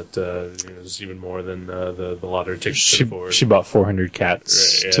house that is even more than the lottery ticket. She bought 400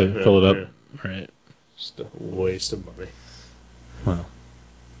 cats to fill it up. Yeah. Right. Just a waste of money. Well,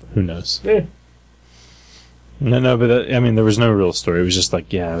 who knows? Yeah. No, but there was no real story. It was just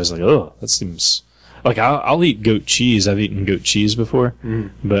like, I was like, oh, that seems like I'll eat goat cheese. I've eaten goat cheese before,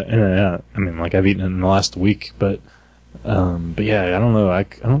 but I've eaten it in the last week. But yeah, I don't know. I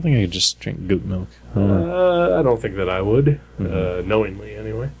don't think I could just drink goat milk. I don't think that I would, knowingly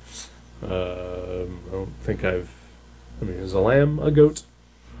anyway. I don't think is a lamb a goat?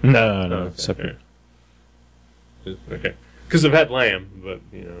 No, separate. Okay. Because I've had lamb, but,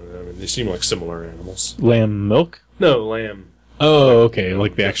 they seem like similar animals. Lamb milk? No, lamb. Oh, okay,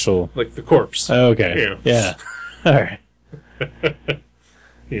 like the actual... Like the corpse. Oh, okay, yeah. All right.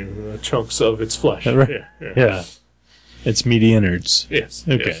 Chunks of its flesh. Yeah. It's meaty innards. Yes.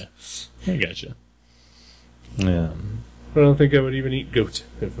 Okay. Yes. I gotcha. Yeah. I don't think I would even eat goat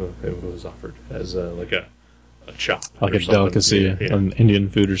if it was offered as a chop. Like a delicacy, an Indian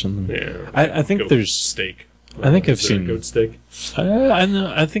food or something. Yeah. I think there's... steak. I think I've seen... goat steak? I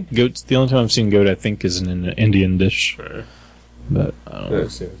know. I think goat's... The only time I've seen goat, I think, is in an Indian dish. But, I don't know.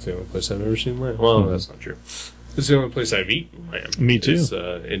 That's the only place I've ever seen lamb. Well, that's not true. It's the only place I've eaten lamb. Me too. It's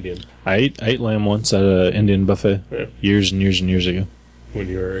Indian. I ate lamb once at an Indian buffet years and years and years ago. When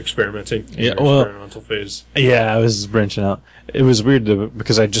you were experimenting? Experimental phase? Yeah, I was branching out. It was weird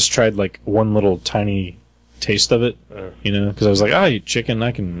because I just tried like one little tiny taste of it, because I was like, I eat chicken,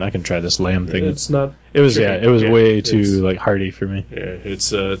 I can try this lamb thing. It's not. It was chicken. It was way too like hearty for me. Yeah,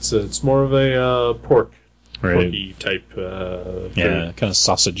 it's more of a porky type. Kind of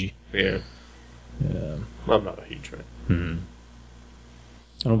sausagey. Yeah. Yeah. I'm not a huge fan.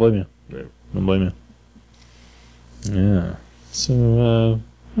 I don't blame you. Yeah. I don't blame you. Yeah. So,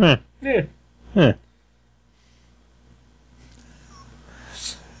 Yeah.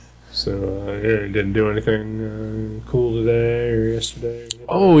 So, didn't do anything cool today or yesterday?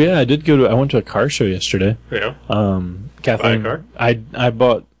 Oh, yeah, I went to a car show yesterday. Yeah. Kathleen, buy a car? I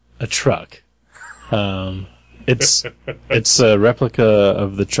bought a truck. It's a replica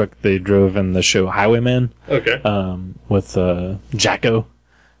of the truck they drove in the show Highwayman. Okay. With Jacko,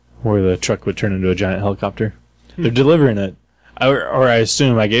 where the truck would turn into a giant helicopter. They're delivering it, or I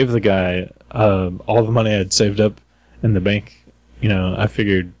assume I gave the guy all the money I'd saved up in the bank.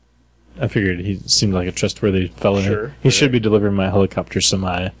 I figured he seemed like a trustworthy fellow. Sure. He should be delivering my helicopter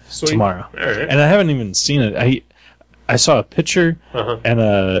semi tomorrow. All right. And I haven't even seen it. I saw a picture,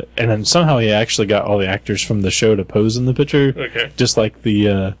 and then somehow he actually got all the actors from the show to pose in the picture. Okay. Just like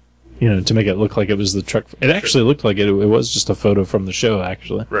the, to make it look like it was the truck. It actually looked like it was just a photo from the show,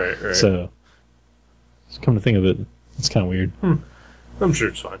 actually. Right. So, come to think of it, it's kind of weird. I'm sure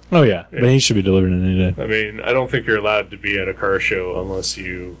it's fine. Oh, yeah. But he should be delivered any day. I mean, I don't think you're allowed to be at a car show unless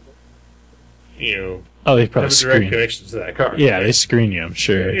you Oh, they probably have a direct screen. connection to that car. Yeah, they screen you, I'm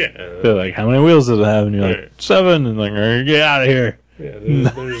sure. Yeah. They're like, how many wheels does it have? And you're like, Right. 7. And like, get out of here. Yeah,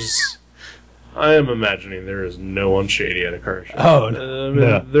 there's I am imagining there is no one shady at a car show. Oh,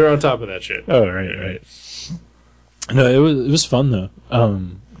 no. They're on top of that shit. Oh, right. No, it was fun, though.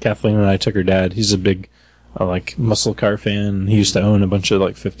 Kathleen and I took her dad. He's a big, like, muscle car fan. He used to own a bunch of,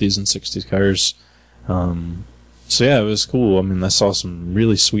 like, 50s and 60s cars. So, yeah, it was cool. I mean, I saw some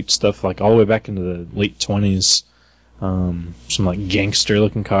really sweet stuff, like, all the way back into the late 20s. Some, like,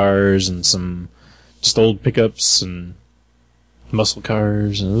 gangster-looking cars and some just old pickups and muscle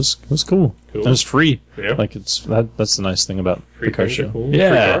cars. And it was cool. It was free. Yeah. Like, that's the nice thing about Free the car things are show. cool. Yeah.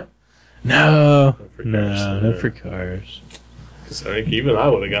 Free car? No, free cars. no free cars. Because I think even I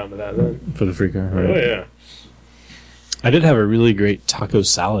would have gone to that then. For the free car, right? Oh, yeah. I did have a really great taco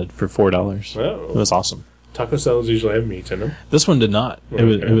salad for $4. Oh. It was awesome. Taco salads usually have meat in them. This one did not. It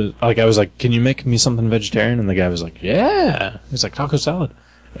was like I was like, "Can you make me something vegetarian?" And the guy was like, "Yeah." He was like, "Taco salad."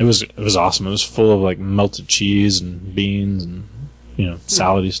 It was awesome. It was full of like melted cheese and beans and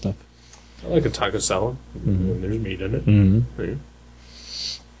salady stuff. I like a taco salad when there's meat in it. Mm-hmm. Yeah.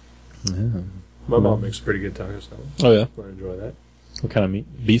 Yeah. My mom makes a pretty good taco salad. Oh yeah. I enjoy that. What kind of meat?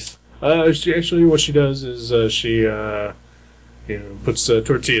 Beef. She actually, what she does is she puts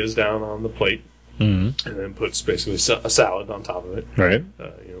tortillas down on the plate. Mm-hmm. And then puts basically a salad on top of it. Right.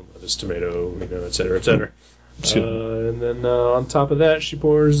 Lettuce, tomato, et cetera, et cetera. And then on top of that, she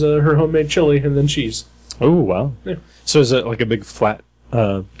pours her homemade chili and then cheese. Oh, wow. Yeah. So is it like a big flat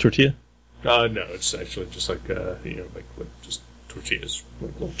tortilla? No, it's actually just like just tortillas,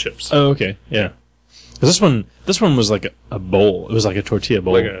 like little chips. Oh, okay. Yeah. 'Cause this one was like a bowl. It was like a tortilla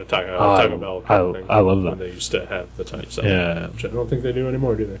bowl. Like a Taco Bell kind of thing. I love that. When they used to have the taco salad. Yeah. Which I don't think they do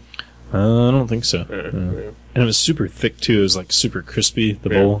anymore, do they? I don't think so. Yeah. And it was super thick too. It was like super crispy. The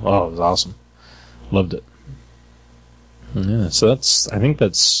bowl. Oh, it was awesome. Loved it. Yeah. So I think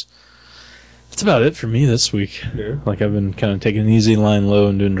that's about it for me this week. Yeah. Like I've been kind of taking it easy, lying low,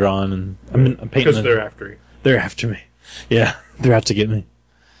 and doing drawing, and I'm painting. Because they're after you. They're after me. Yeah, they're out to get me.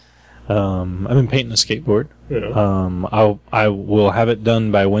 I've been painting a skateboard. Yeah. I will have it done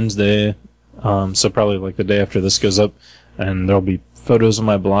by Wednesday. So probably like the day after this goes up, and there'll be photos on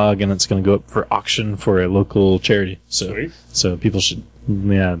my blog, and it's going to go up for auction for a local charity. So, Sweet. So people should,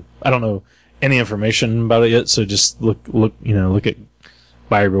 I don't know any information about it yet, so just look at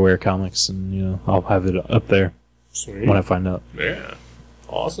Buyer Beware Comics, and, I'll have it up there Sweet. when I find out. Yeah.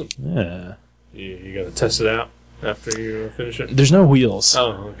 Awesome. Yeah. You got to test it out after you finish it? There's no wheels.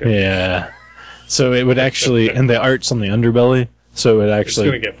 Oh, okay. Yeah. So it would actually, and the art's on the underbelly, so it actually...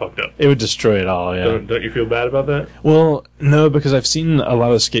 It's going to get fucked up. It would destroy it all, yeah. Don't you feel bad about that? Well, no, because I've seen a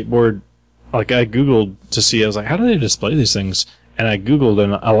lot of skateboard, like I Googled to see, I was like, how do they display these things? And I Googled,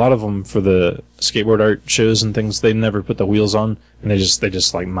 and a lot of them for the skateboard art shows and things, they never put the wheels on, and they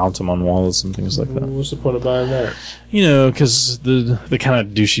just like mount them on walls and things like that. What's the point of buying that? Because the kind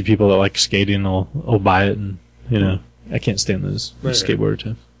of douchey people that like skating will buy it, and, I can't stand those skateboarder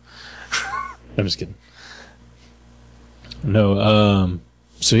types. I'm just kidding. No,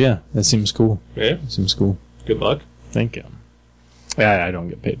 so yeah, that seems cool. Yeah? It seems cool. Good luck. Thank you. Yeah, I don't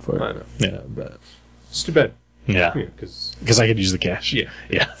get paid for it. I know. Yeah, but... It's too bad. Yeah. Because I could use the cash. Yeah.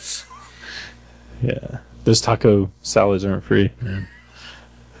 Yeah. Yeah. Those taco salads aren't free. Man.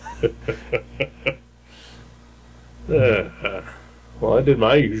 Well, I did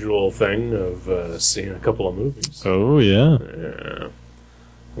my usual thing of seeing a couple of movies. Oh, yeah. Yeah.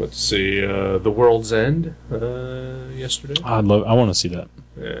 Let's see, The World's End yesterday. I want to see that.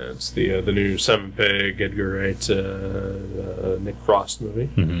 Yeah, it's the new Simon Pegg, Edgar Wright, Nick Frost movie.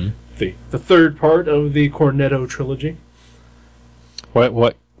 Mm-hmm. The third part of the Cornetto trilogy.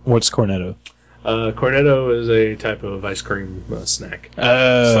 What's Cornetto? Cornetto is a type of ice cream snack.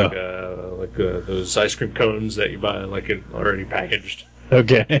 It's like those ice cream cones that you buy already packaged.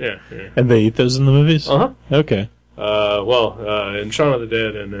 Okay. Yeah. And they eat those in the movies? Uh-huh. Okay. In Shaun of the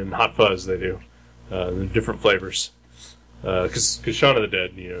Dead and in Hot Fuzz they do. They're different flavors. Because Shaun of the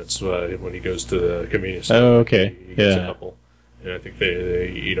Dead, it's when he goes to the convenience store. Oh, okay. He gets Yeah. a couple. And I think they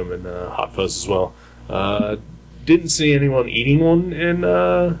eat them in Hot Fuzz as well. Didn't see anyone eating one in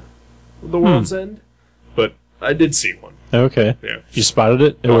The World's End, but I did see one. Okay. Yeah. You spotted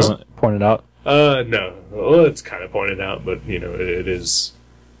it? It wasn't pointed out? No. Well, it's kind of pointed out, but, it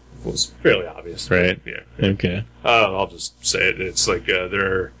was fairly obvious. Right. Yeah. Okay. I'll just say it. It's like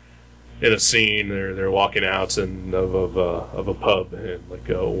they're in a scene. They're walking out of a pub, and like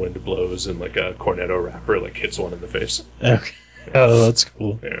a wind blows, and like a Cornetto wrapper hits one in the face. Okay. Oh, that's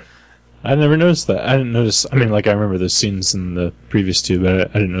cool. Yeah. I never noticed that. I didn't notice. I mean, like, I remember those scenes in the previous two, but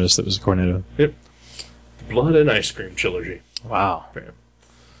I didn't notice that was a Cornetto. Yep. Blood and Ice Cream trilogy. Wow.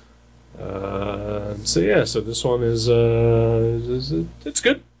 Yeah. So this one is it's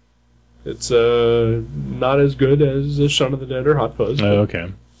good. It's not as good as Shaun of the Dead or Hot Fuzz. Oh,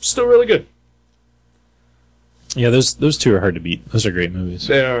 okay. Still really good. Yeah, those two are hard to beat. Those are great movies.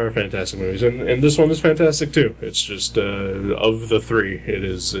 They are fantastic movies, and this one is fantastic too. It's just of the three, it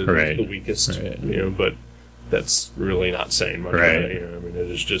is Right. the weakest, Right. But that's really not saying much. Right. About it, I mean, it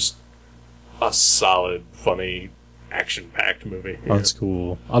is just a solid, funny, action-packed movie. That's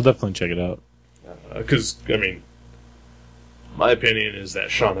cool. I'll definitely check it out. Because I mean, my opinion is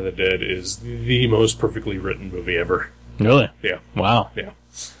that Shaun of the Dead is the most perfectly written movie ever. Really? Yeah. Wow. Yeah.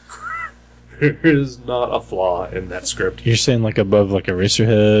 There is not a flaw in that script. You're saying like above like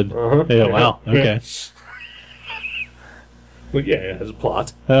Eraserhead? Uh-huh. Yeah. Wow. Okay. Well, yeah, it has a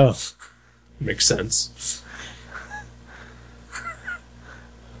plot. Oh. Makes sense.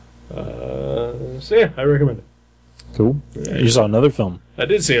 So yeah, I recommend it. Cool. Yeah. You saw another film. I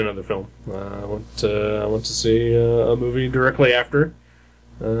did see another film. I went to see a movie directly after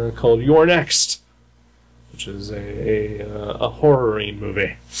called You're Next, which is a horror-y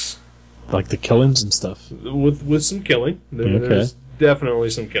movie Like the killings and stuff. with some killing. There's definitely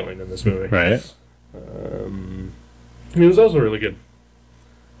some killing in this movie. Right. It was also really good.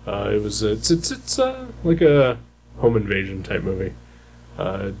 It's like a home invasion type movie.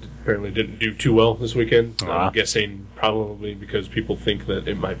 Apparently didn't do too well this weekend. I'm guessing probably because people think that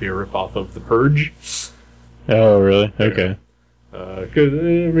it might be a ripoff of The Purge. Oh, really? Okay. Cause,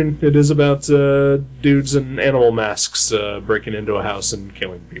 I mean, it is about dudes in animal masks breaking into a house and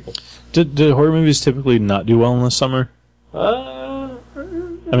killing people. Did horror movies typically not do well in the summer? I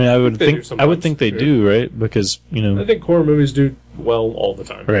mean, I would think they do, right? Because I think horror movies do well all the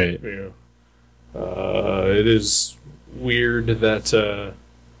time. Right. It is weird that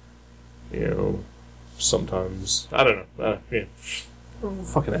sometimes I don't know. Don't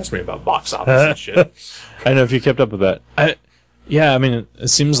fucking ask me about box office and shit. I don't know if you kept up with that. I mean, it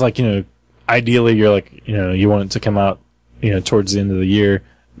seems like ideally you're like you want it to come out towards the end of the year,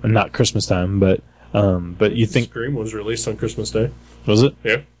 not Christmas time, but you think Scream was released on Christmas Day. Was it?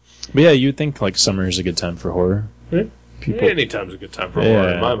 Yeah. But yeah, you'd think like summer is a good time for horror. Yeah. Anytime's a good time for horror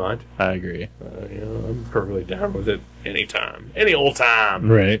in my mind. I agree. I'm perfectly down with it anytime. Any old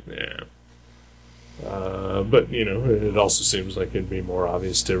time. Right. Yeah. But, it also seems like it'd be more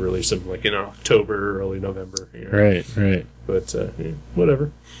obvious to release them like in October, early November. Right. But,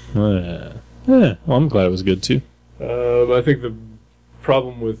 whatever. Yeah. Well, I'm glad it was good too. I think the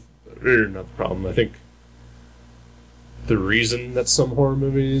problem with, or not the problem, I think the reason that some horror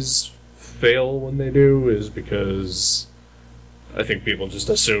movies fail when they do is because I think people just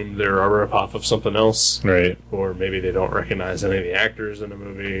assume they're a ripoff of something else. Right. Or maybe they don't recognize any of the actors in a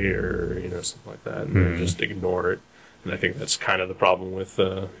movie or, something like that. And they just ignore it. And I think that's kind of the problem with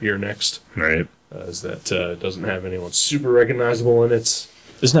You're Next. Right. Is that it doesn't have anyone super recognizable in it.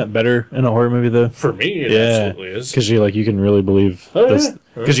 Isn't that better in a horror movie though? For me, it absolutely is. Because you can really believe this. Yeah.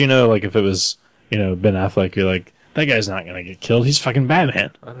 Because like if it was, Ben Affleck, you're like, that guy's not going to get killed. He's fucking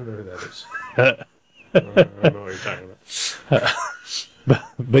Batman. I don't know who that is. I don't know what you're talking about.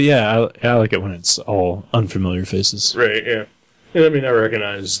 But yeah, I like it when it's all unfamiliar faces. Right, yeah. And I mean, I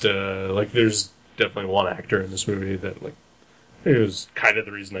recognized, there's definitely one actor in this movie that, it was kind of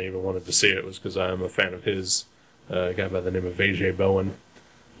the reason I even wanted to see it was because I'm a fan of his, a guy by the name of Ajay Bowen,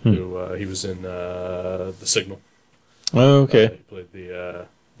 who, he was in, The Signal. Oh, okay. He played the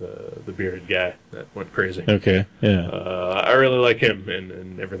bearded guy that went crazy. Okay, yeah. I really like him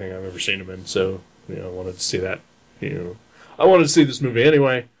and everything I've ever seen him in, so, I wanted to see that, I wanted to see this movie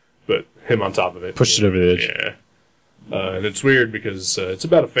anyway, but him on top of it. Pushed it over the edge. Yeah. And it's weird because it's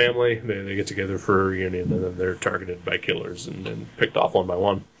about a family. They get together for a reunion, and then they're targeted by killers and picked off one by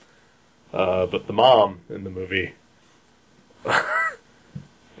one. But the mom in the movie,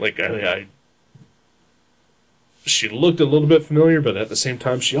 she looked a little bit familiar, but at the same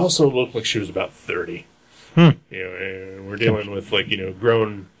time, she also looked like she was about 30. And we're dealing with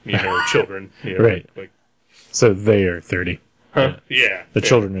grown children. Right. So they are 30. Huh? Yeah. The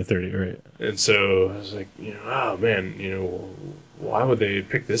children are 30, right? And so I was like, oh man, why would they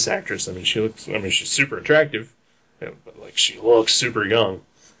pick this actress? I mean, she's super attractive, but she looks super young.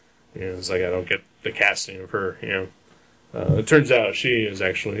 It's like I don't get the casting of her. It turns out she is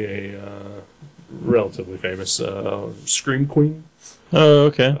actually a relatively famous scream queen. Oh,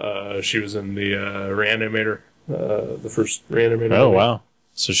 okay. She was in the Reanimator, the first Reanimator. Oh, movie. wow.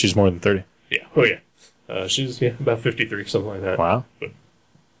 So she's more than 30. Yeah. Oh, yeah. She's about 53, something like that. Wow. But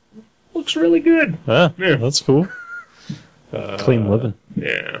looks really good. Yeah, Yeah. that's cool. Clean living.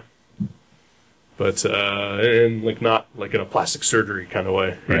 Yeah. But, and like not like in a plastic surgery kind of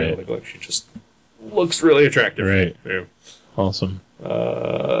way. You know, Right. like she just looks really attractive. Right. Yeah. Awesome.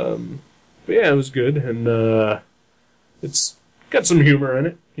 But yeah, it was good, and it's got some humor in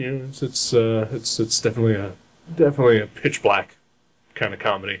it. You know, it's definitely a pitch black kind of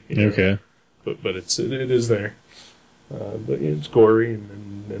comedy. You know? Okay. But it is there. But it's gory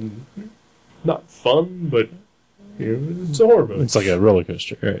and not fun, but you know, it's a horror movie. It's like a roller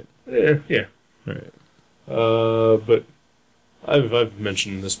coaster, right? Yeah. Right. But I've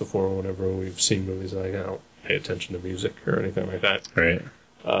mentioned this before. Whenever we've seen movies, I don't pay attention to music or anything like that. Right.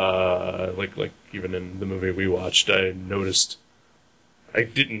 Like even in the movie we watched, I didn't notice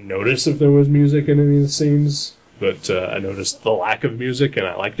if there was music in any of the scenes, but I noticed the lack of music and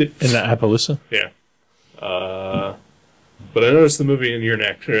I liked it. In the Appaloosa? Yeah. But I noticed the movie in You're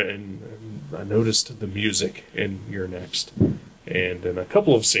Next, and I noticed the music in You're Next, and in a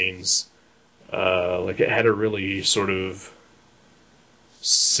couple of scenes, like it had a really sort of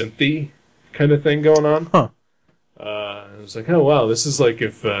synthy kind of thing going on. Huh. I was like, oh wow, this is like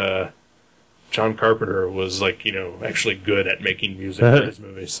if John Carpenter was like, you know, actually good at making music for his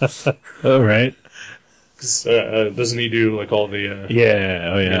movies. Oh, right. 'Cause, doesn't he do like all the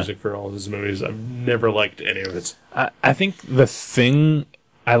Yeah, oh yeah. music for all of his movies? I've never liked any of it. I think The Thing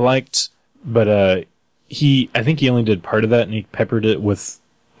I liked, but I think he only did part of that and he peppered it with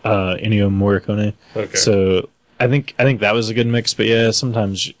Ennio Morricone. Okay. So I think that was a good mix, but yeah,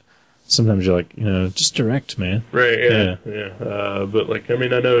 sometimes you're like, you know, just direct, man. Right, yeah. But like, I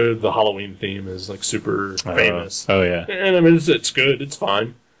mean, I know the Halloween theme is like super famous. Oh yeah. And I mean, it's good, it's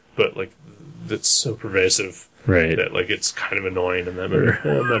fine, but like, it's so pervasive Right. that like it's kind of annoying in that movie.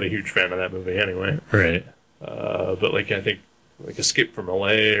 I'm not a huge fan of that movie anyway. Right. But like, I think like Escape from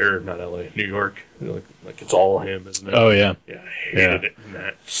L.A. or not L.A., New York, like it's all him, isn't it? Oh yeah. Yeah, I hated it in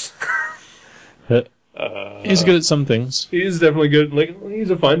that. He's good at some things. He's definitely good. Like, he's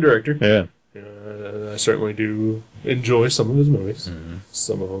a fine director. Yeah. I certainly do enjoy some of his movies. Mm-hmm.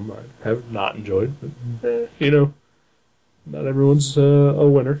 Some of them I have not enjoyed, but you know, not everyone's a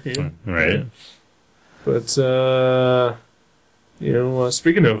winner. You know? Right. Yeah. But you know,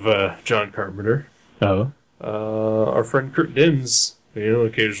 speaking of John Carpenter, our friend Kurt Dins, you know,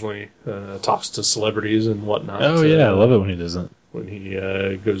 occasionally talks to celebrities and whatnot. Oh yeah, I love it when he does that. When he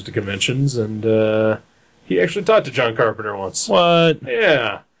goes to conventions, and he actually talked to John Carpenter once. What?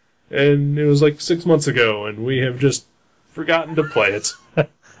 Yeah. And it was like 6 months ago, and we have just forgotten to play it.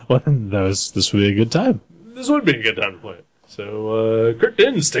 Well, this would be a good time. This would be a good time to play it. So, Kurt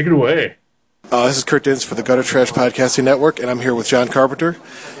Dins, take it away. This is Kurt Dins for the Gutter Trash Podcasting Network, and I'm here with John Carpenter.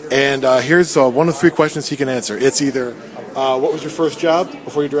 And here's one of the 3 questions he can answer. It's either, what was your first job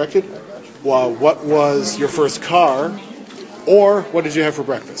before you directed? Well, what was your first car? Or what did you have for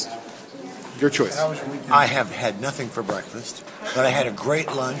breakfast? Your choice. I have had nothing for breakfast, but I had a great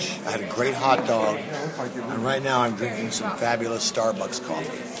lunch, I had a great hot dog, and right now I'm drinking some fabulous Starbucks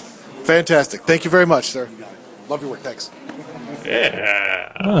coffee. Fantastic. Thank you very much, sir. Love your work. Thanks.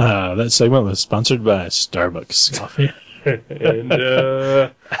 Yeah. That segment was sponsored by Starbucks coffee.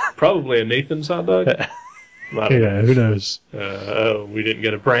 And probably a Nathan's hot dog. Yeah, who knows? We didn't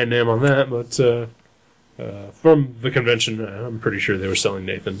get a brand name on that, but from the convention, I'm pretty sure they were selling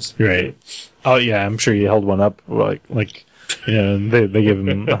Nathan's. Right. Oh yeah, I'm sure he held one up. Like you know, they gave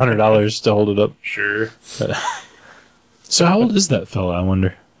him $100 to hold it up. Sure. So how old is that fella? I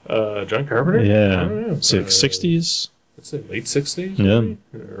wonder. John Carpenter? Yeah. I don't know. 60s. Let's say late 60s? Yeah. Maybe?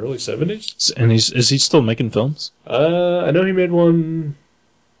 Early 70s? And is he still making films? I know he made one.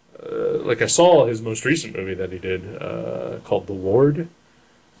 Like I saw his most recent movie that he did called The Ward.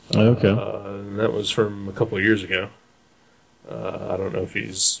 Okay. And that was from a couple of years ago. I don't know if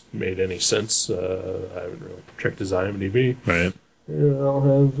he's made any since. I haven't really checked his IMDb. Right. I'll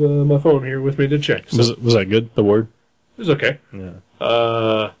have my phone here with me to check. So. Was that good? The Ward? It was okay. Yeah.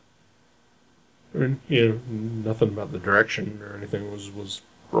 I mean, you know, nothing about the direction or anything was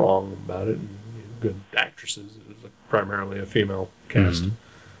wrong about it. And, you know, good actresses. It was like primarily a female cast.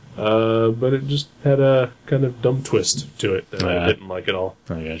 Mm-hmm. But it just had a kind of dumb twist to it that I didn't like at all.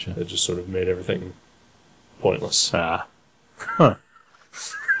 I gotcha. It just sort of made everything pointless. Huh.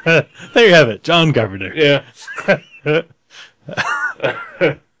 There you have it, John Carpenter. Yeah.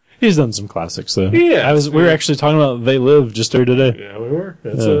 He's done some classics, though. Yeah. We were actually talking about They Live just earlier today. Yeah, we were.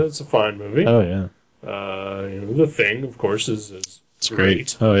 It's a fine movie. Oh, yeah. You know, The Thing, of course, is it's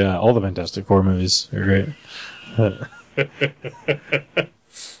great. Oh, yeah. All the Fantastic Four movies are great.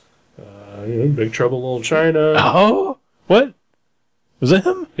 Big Trouble in Little China. Oh, what? Was that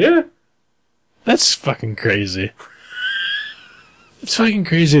him? Yeah. That's fucking crazy. It's fucking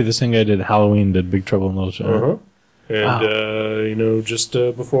crazy. The same guy did Halloween, did Big Trouble in Little China. Uh-huh. And, just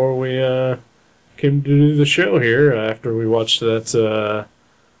before we came to do the show here, after we watched that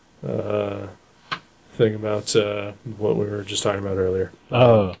thing about what we were just talking about earlier.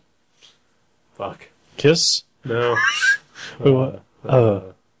 Oh. Fuck. Kiss? No. Wait, what?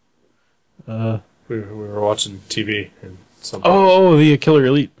 We were watching TV and something. Oh, the Killer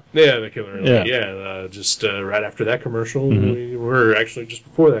Elite. Yeah, the Killer Elite. Yeah. Yeah, just right after that commercial, we were actually just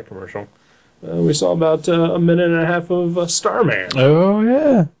before that commercial. We saw about a minute and a half of Starman. Oh,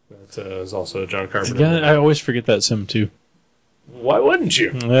 yeah. That is also a John Carpenter. Yeah, I always forget that's him, too. Why wouldn't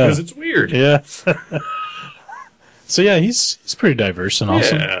you? Yeah. Because it's weird. Yeah. So, yeah, he's pretty diverse and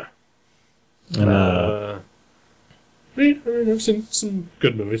awesome. Yeah. And, I've seen some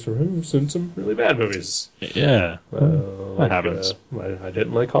good movies from him. I've seen some really bad movies. yeah. That happens. I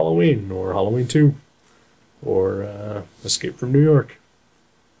didn't like Halloween, or Halloween 2, or Escape from New York,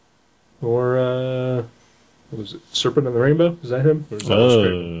 or what was it, Serpent and the Rainbow? Is that him? Or is that Wes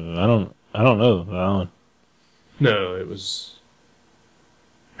Craven? I don't know that one. No, it was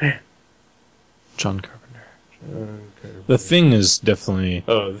John Carpenter. okay. The Thing is definitely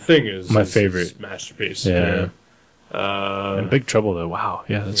The Thing is my his favorite masterpiece. Yeah. Yeah. and Big Trouble, though. Wow.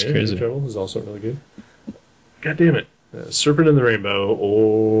 Yeah, that's crazy. Big Trouble is also really good. God damn it. Serpent and the Rainbow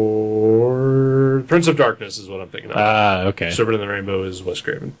or Prince of Darkness is what I'm thinking of. Okay. Serpent and the Rainbow is Wes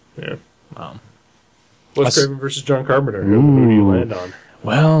Craven. Yeah. That's- Wes Craven versus John Carpenter. Who do you land on?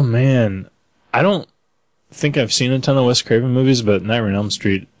 Well, man, I don't think I've seen a ton of Wes Craven movies, but Nightmare on Elm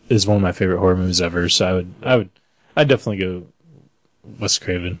Street is one of my favorite horror movies ever. So I'd definitely go Wes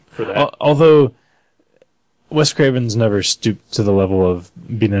Craven For that. Although Wes Craven's never stooped to the level of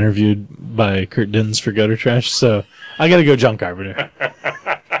being interviewed by Kurt Dins for Gutter Trash, so I got to go John Carpenter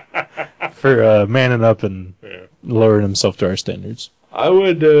for manning up and lowering himself to our standards. I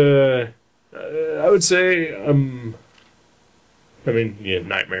would say,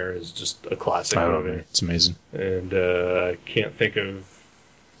 Nightmare is just a classic movie. It's amazing. And I can't think of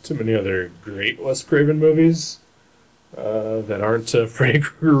too many other great Wes Craven movies that aren't Freddy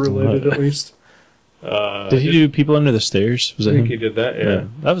Krueger related, at least. Did he do People Under the Stairs? Was I that think him? he did that, yeah.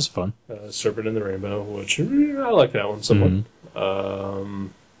 That was fun. Serpent and the Rainbow, which I like that one somewhat.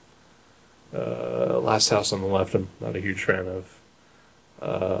 Last House on the Left, I'm not a huge fan of.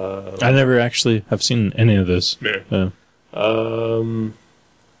 I never actually have seen any of those. Yeah. But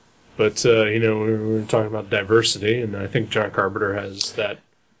we were talking about diversity, and I think John Carpenter has that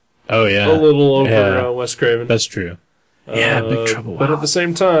Oh, yeah. a little over Wes Craven. That's true. Yeah, Big Trouble. But Wow. at the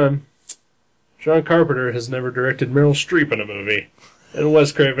same time, John Carpenter has never directed Meryl Streep in a movie, and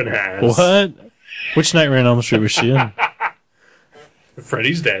Wes Craven has. What? Which Nightmare on Elm Street was she in?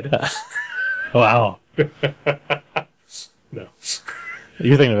 Freddy's Dead. Wow. No.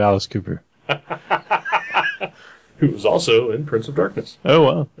 You're thinking of Alice Cooper. Who was also in Prince of Darkness. Oh,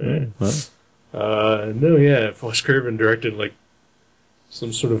 wow. Yeah. Well, If Wes Craven directed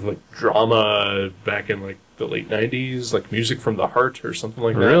some sort of drama back in the late 90s, like Music from the Heart or something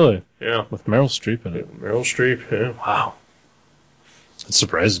like that. really? Yeah. With Meryl Streep in it. Meryl Streep, yeah. Wow. That's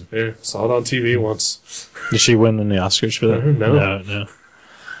surprising. Yeah, saw it on TV once. Did she win any Oscars for that? No.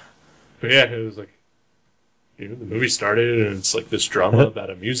 But yeah, it was the movie started and it's this drama about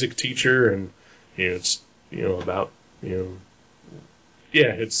a music teacher and, it's, about,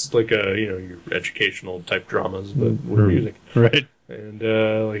 it's like your educational type dramas, but with music. Right. And,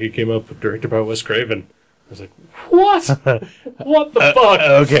 it came up directed by Wes Craven. I was like, what? What the fuck?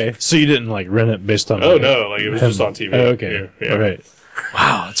 Okay. So you didn't rent it based on Oh, no, it was just on TV. Oh, okay. Yeah. All right.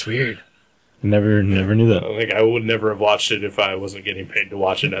 Wow, that's weird. Never knew that. I would never have watched it if I wasn't getting paid to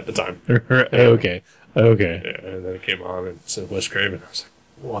watch it at the time. Okay. Okay. Yeah, and then it came on and it said Wes Craven. I was like,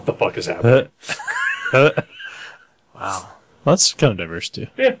 what the fuck is happening? Wow. That's kind of diverse, too.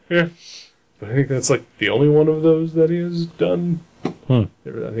 Yeah. But I think that's the only one of those that he has done. I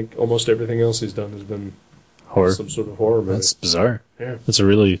think almost everything else he's done has been Horror. some sort of horror movie. That's bizarre. Yeah. That's a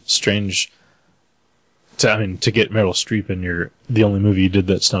really strange... to get Meryl Streep in the only movie you did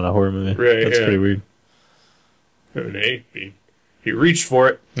that's not a horror movie. Right, That's yeah. pretty weird. And hey, he reached for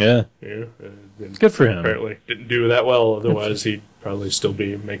it. Yeah. Yeah. Good for him. Apparently didn't do that well. Otherwise, he'd probably still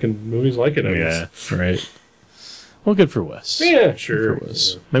be making movies like it. I guess. Right. Well, good for Wes. Yeah, sure. Good for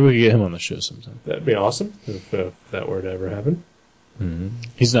Wes. Yeah. Maybe we could get him on the show sometime. That'd be awesome if that were to ever happen.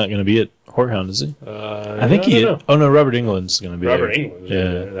 He's not going to be at Whorehound, is he? I think he. know. Oh no, Robert England's going to be Robert there. England.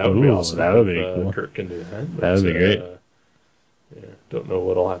 Yeah, That would be Ooh, awesome. That would be if, cool. Kurt can do that. That would be great. Don't know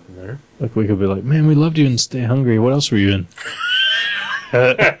what'll happen there. Like, we could be like, man, we loved you in Stay Hungry. What else were you in?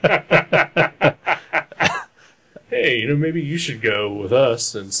 Hey, maybe you should go with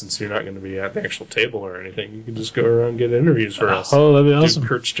us, and since you're not going to be at the actual table or anything, you can just go around and get interviews for us. Oh, that'd be awesome. Do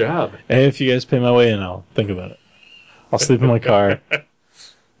Kurt's job. Hey, if you guys pay my way in, I'll think about it. I'll sleep in my car,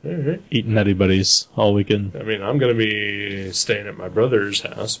 All right. eating Nutty Buddies all weekend. I mean, I'm going to be staying at my brother's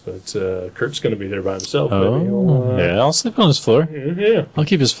house, but Kurt's going to be there by himself. Maybe Yeah, I'll sleep on his floor. Yeah. I'll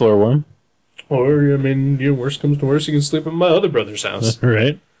keep his floor warm. Or, I mean, worst comes to worst, you can sleep at my other brother's house.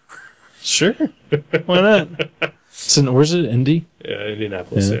 Right? Sure. Why not? Where's it? Indy? Yeah,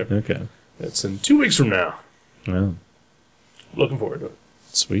 Indianapolis. Yeah, There. okay. It's in 2 weeks from now. Oh, Looking forward to it.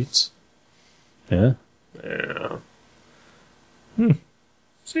 sweet. Yeah. Yeah.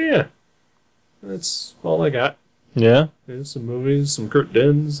 So, yeah. That's all I got. Yeah. Yeah, some movies, some Kurt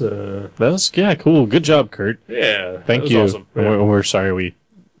Dins. Cool. Good job, Kurt. Yeah. Thank that was you. Awesome. Yeah. We're sorry we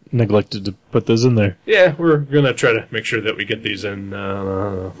neglected to put those in there. Yeah, we're going to try to make sure that we get these in on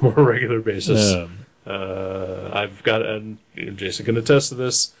a more regular basis. Yeah. I've got, Jason can attest to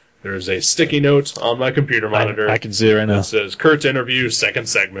this, there's a sticky note on my computer monitor. I can see it right now. That says Kurt's interview, second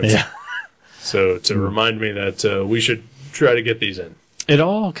segment. Yeah. So to remind me that we should try to get these in. It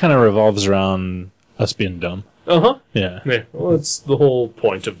all kind of revolves around us being dumb. Uh-huh. Yeah. Yeah. Well, that's the whole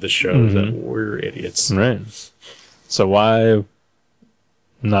point of the show, is that we're idiots. Right. So why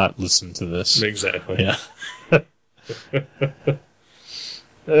not listen to this? Exactly. Yeah.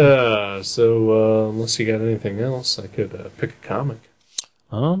 So unless you got anything else, I could pick a comic.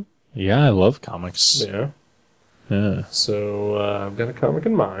 Yeah, I love comics. Yeah. Yeah. So I've got a comic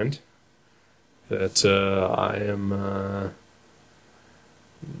in mind that I am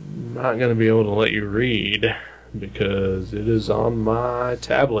not going to be able to let you read because it is on my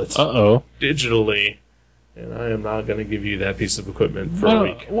tablet Uh-oh. digitally, and I am not going to give you that piece of equipment for a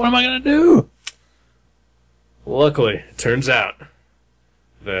week. What am I going to do? Luckily, it turns out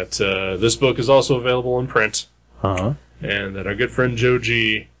that this book is also available in print, Uh-huh. and that our good friend Joe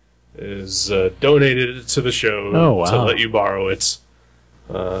G is donated it to the show Oh, wow. to let you borrow it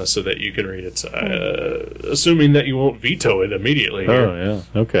so that you can read it. Assuming that you won't veto it immediately. Oh, Here.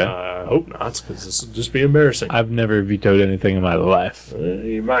 yeah. Okay. I hope not, because this would just be embarrassing. I've never vetoed anything in my life.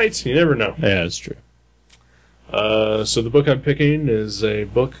 You might. You never know. Yeah, it's true. So the book I'm picking is a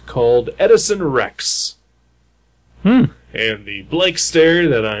book called Edison Rex. And the blank stare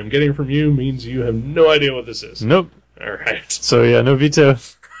that I'm getting from you means you have no idea what this is. Nope. All right. So, yeah, no veto.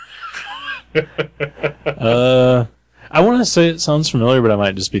 I want to say it sounds familiar, but I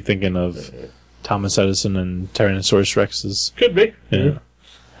might just be thinking of Thomas Edison and Tyrannosaurus Rexes. Could be. Yeah.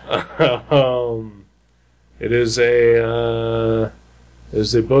 It is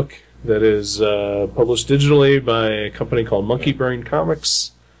a book that is published digitally by a company called Monkey Brain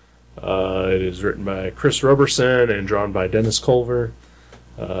Comics. It is written by Chris Roberson and drawn by Dennis Culver.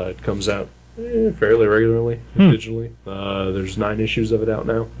 It comes out fairly regularly digitally. There's 9 issues of it out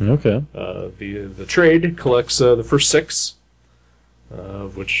now. Okay. The trade collects the first 6,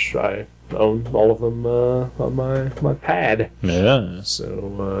 of which I own all of them on my pad. Yeah.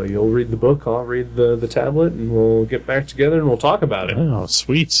 So you'll read the book, I'll read the tablet, and we'll get back together and we'll talk about it. Oh,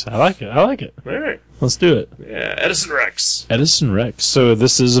 sweet. I like it. All right. Let's do it. Yeah, Edison Rex. Edison Rex. So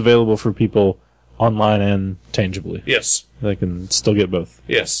this is available for people online and tangibly. Yes. They can still get both.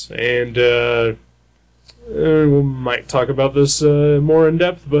 Yes. And we might talk about this more in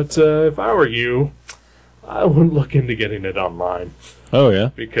depth, but if I were you, I would look into getting it online. Oh, yeah?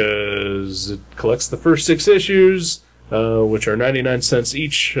 Because it collects the first 6 issues, which are 99 cents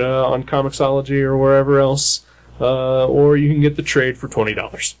each on Comixology or wherever else, or you can get the trade for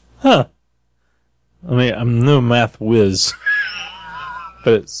 $20. Huh. I mean, I'm no math whiz,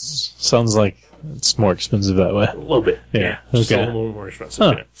 but it sounds like it's more expensive that way. A little bit. Yeah. Just Okay. a little more expensive.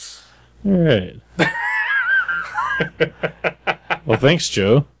 Huh. Yeah. All right. Well, thanks,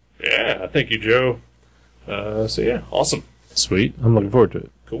 Joe. Yeah, thank you, Joe. So yeah, awesome. Sweet. I'm looking forward to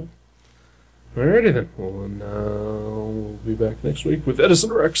it. Cool. Alrighty then. Well, and we'll be back next week with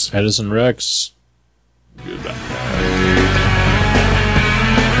Edison Rex. Edison Rex. Goodbye.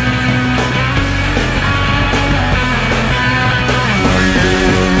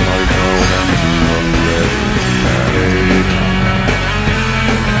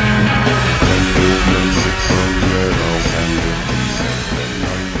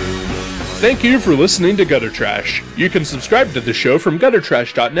 Thank you for listening to Gutter Trash. You can subscribe to the show from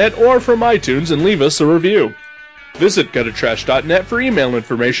guttertrash.net or from iTunes and leave us a review. Visit guttertrash.net for email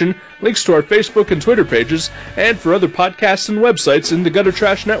information, links to our Facebook and Twitter pages, and for other podcasts and websites in the Gutter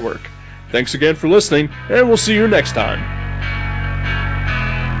Trash Network. Thanks again for listening, and we'll see you next time.